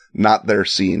bridges, not their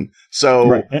scene. So,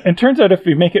 right. And turns out if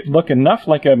you make it look enough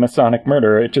like a Masonic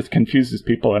murder, it just confuses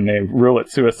people and they rule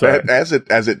it suicide. As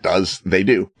it does, they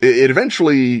do. It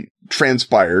eventually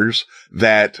transpires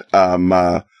that,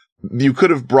 you could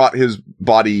have brought his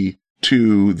body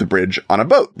to the bridge on a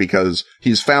boat because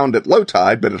he's found at low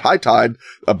tide, but at high tide,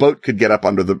 a boat could get up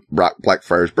under the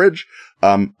Blackfriars Bridge.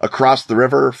 Across the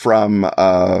river from,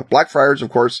 Blackfriars, of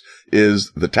course,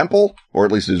 is the temple, or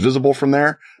at least is visible from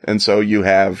there. And so you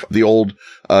have the old,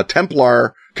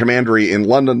 Templar commandery in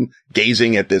London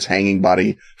gazing at this hanging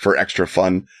body for extra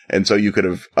fun. And so you could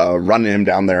have, run him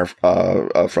down there,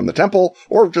 from the temple,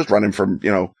 or just run him from,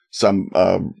 some,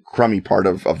 crummy part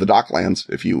of the docklands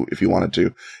if you wanted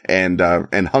to, and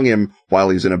hung him while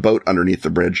he's in a boat underneath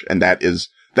the bridge. And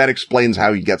that explains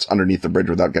how he gets underneath the bridge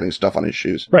without getting stuff on his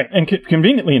shoes. Right. And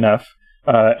conveniently enough,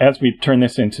 as we turn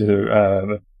this into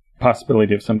the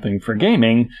possibility of something for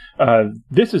gaming,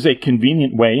 this is a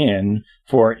convenient way in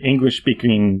for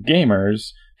English-speaking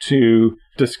gamers to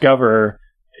discover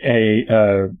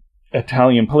a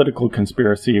Italian political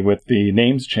conspiracy with the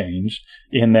names changed,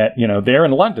 in that, they're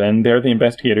in London, they're the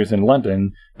investigators in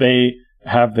London, they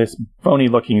have this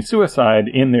phony-looking suicide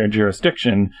in their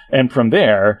jurisdiction, and from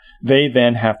there, they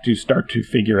then have to start to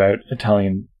figure out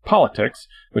Italian politics,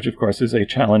 which of course is a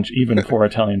challenge even for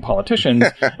Italian politicians,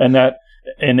 and that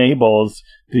enables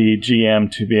the GM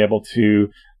to be able to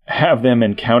have them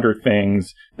encounter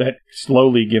things that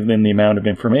slowly give them the amount of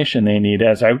information they need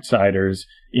as outsiders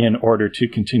in order to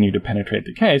continue to penetrate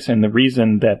the case. And the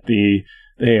reason that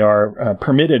they are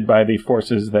permitted by the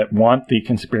forces that want the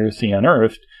conspiracy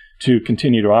unearthed to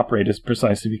continue to operate is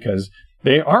precisely because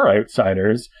they are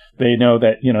outsiders. They know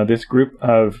that, this group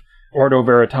of Ordo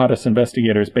Veritatis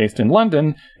investigators based in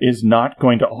London is not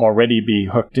going to already be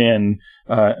hooked in,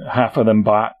 half of them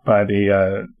bought by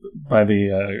the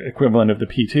equivalent of the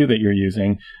P2 that you're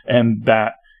using. And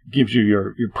that gives you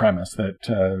your premise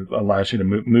that allows you to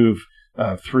move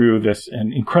through this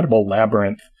an incredible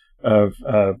labyrinth of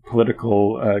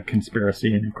political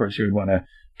conspiracy. And of course, you would want to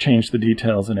change the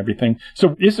details and everything.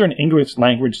 So is there an English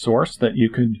language source that you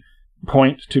could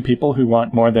point to people who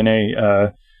want more than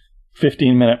a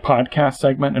 15-minute podcast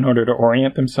segment in order to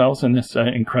orient themselves in this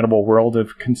incredible world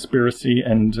of conspiracy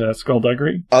and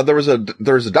skullduggery? There was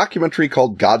a documentary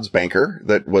called God's Banker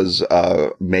that was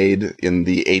made in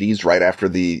the 80s right after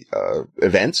the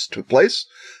events took place.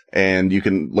 And you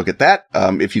can look at that.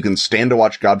 If you can stand to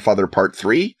watch Godfather Part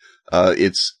 3,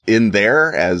 it's in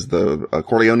there as the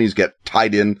Corleones get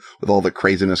tied in with all the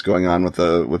craziness going on with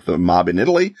the mob in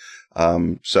Italy.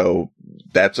 So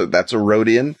that's a road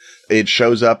in. It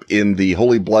shows up in the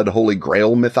Holy Blood, Holy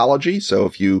Grail mythology. So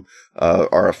if you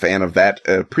are a fan of that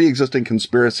pre-existing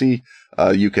conspiracy,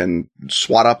 you can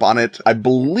swat up on it. I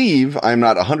believe, I'm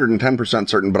not 110%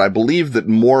 certain, but I believe that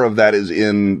more of that is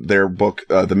in their book,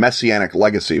 The Messianic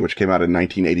Legacy, which came out in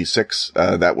 1986.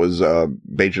 That was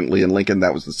Bagent Lee and Lincoln.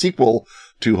 That was the sequel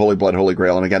to Holy Blood, Holy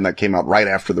Grail. And again, that came out right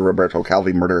after the Roberto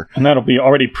Calvi murder. And that'll be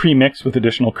already pre-mixed with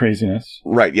additional craziness.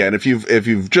 Right, yeah. And if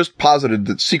you've just posited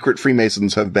that secret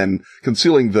Freemasons have been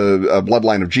concealing the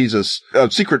bloodline of Jesus,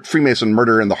 secret Freemason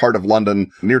murder in the heart of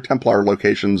London, near Templar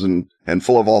locations and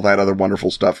full of all that other wonderful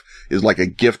stuff is like a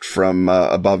gift from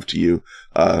above to you,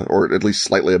 or at least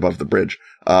slightly above the bridge,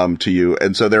 to you.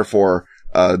 And so therefore,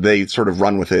 they sort of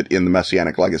run with it in the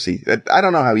Messianic Legacy. I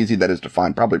don't know how easy that is to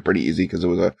find. Probably pretty easy because it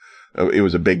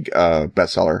was a big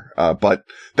bestseller, but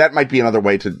that might be another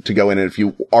way to go in. And if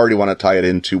you already want to tie it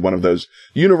into one of those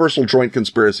universal joint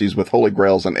conspiracies with Holy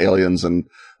Grails and aliens and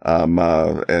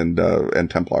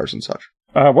Templars and such.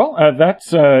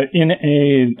 That's in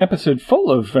an episode full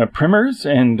of primers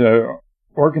and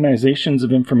organizations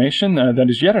of information. That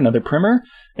is yet another primer,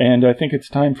 and I think it's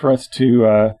time for us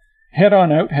to head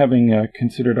on out, having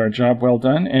considered our job well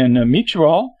done, and meet you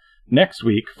all next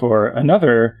week for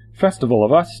another festival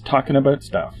of us talking about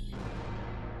stuff.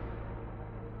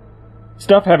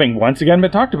 Stuff having once again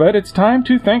been talked about, it's time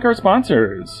to thank our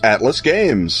sponsors. Atlas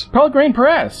Games. Pelgrane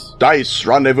Press. Dice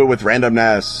Rendezvous with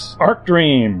Randomness. Arc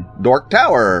Dream. Dork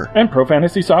Tower. And Pro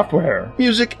Fantasy Software.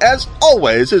 Music, as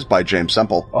always, is by James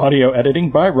Semple. Audio editing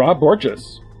by Rob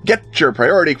Borges. Get your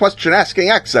priority question asking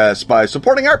access by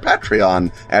supporting our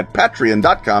Patreon at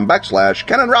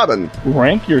patreon.com/Ken and Robin.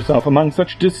 Rank yourself among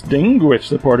such distinguished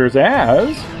supporters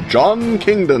as John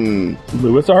Kingdon,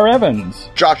 Lewis R.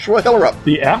 Evans, Joshua Hillerup,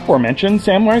 the aforementioned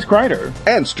Samwise Kreider,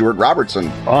 and Stuart Robertson.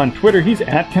 On Twitter, he's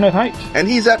at Kenneth Height. And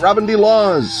he's at Robin D.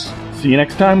 Laws. See you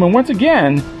next time when once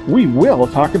again, we will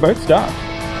talk about stuff.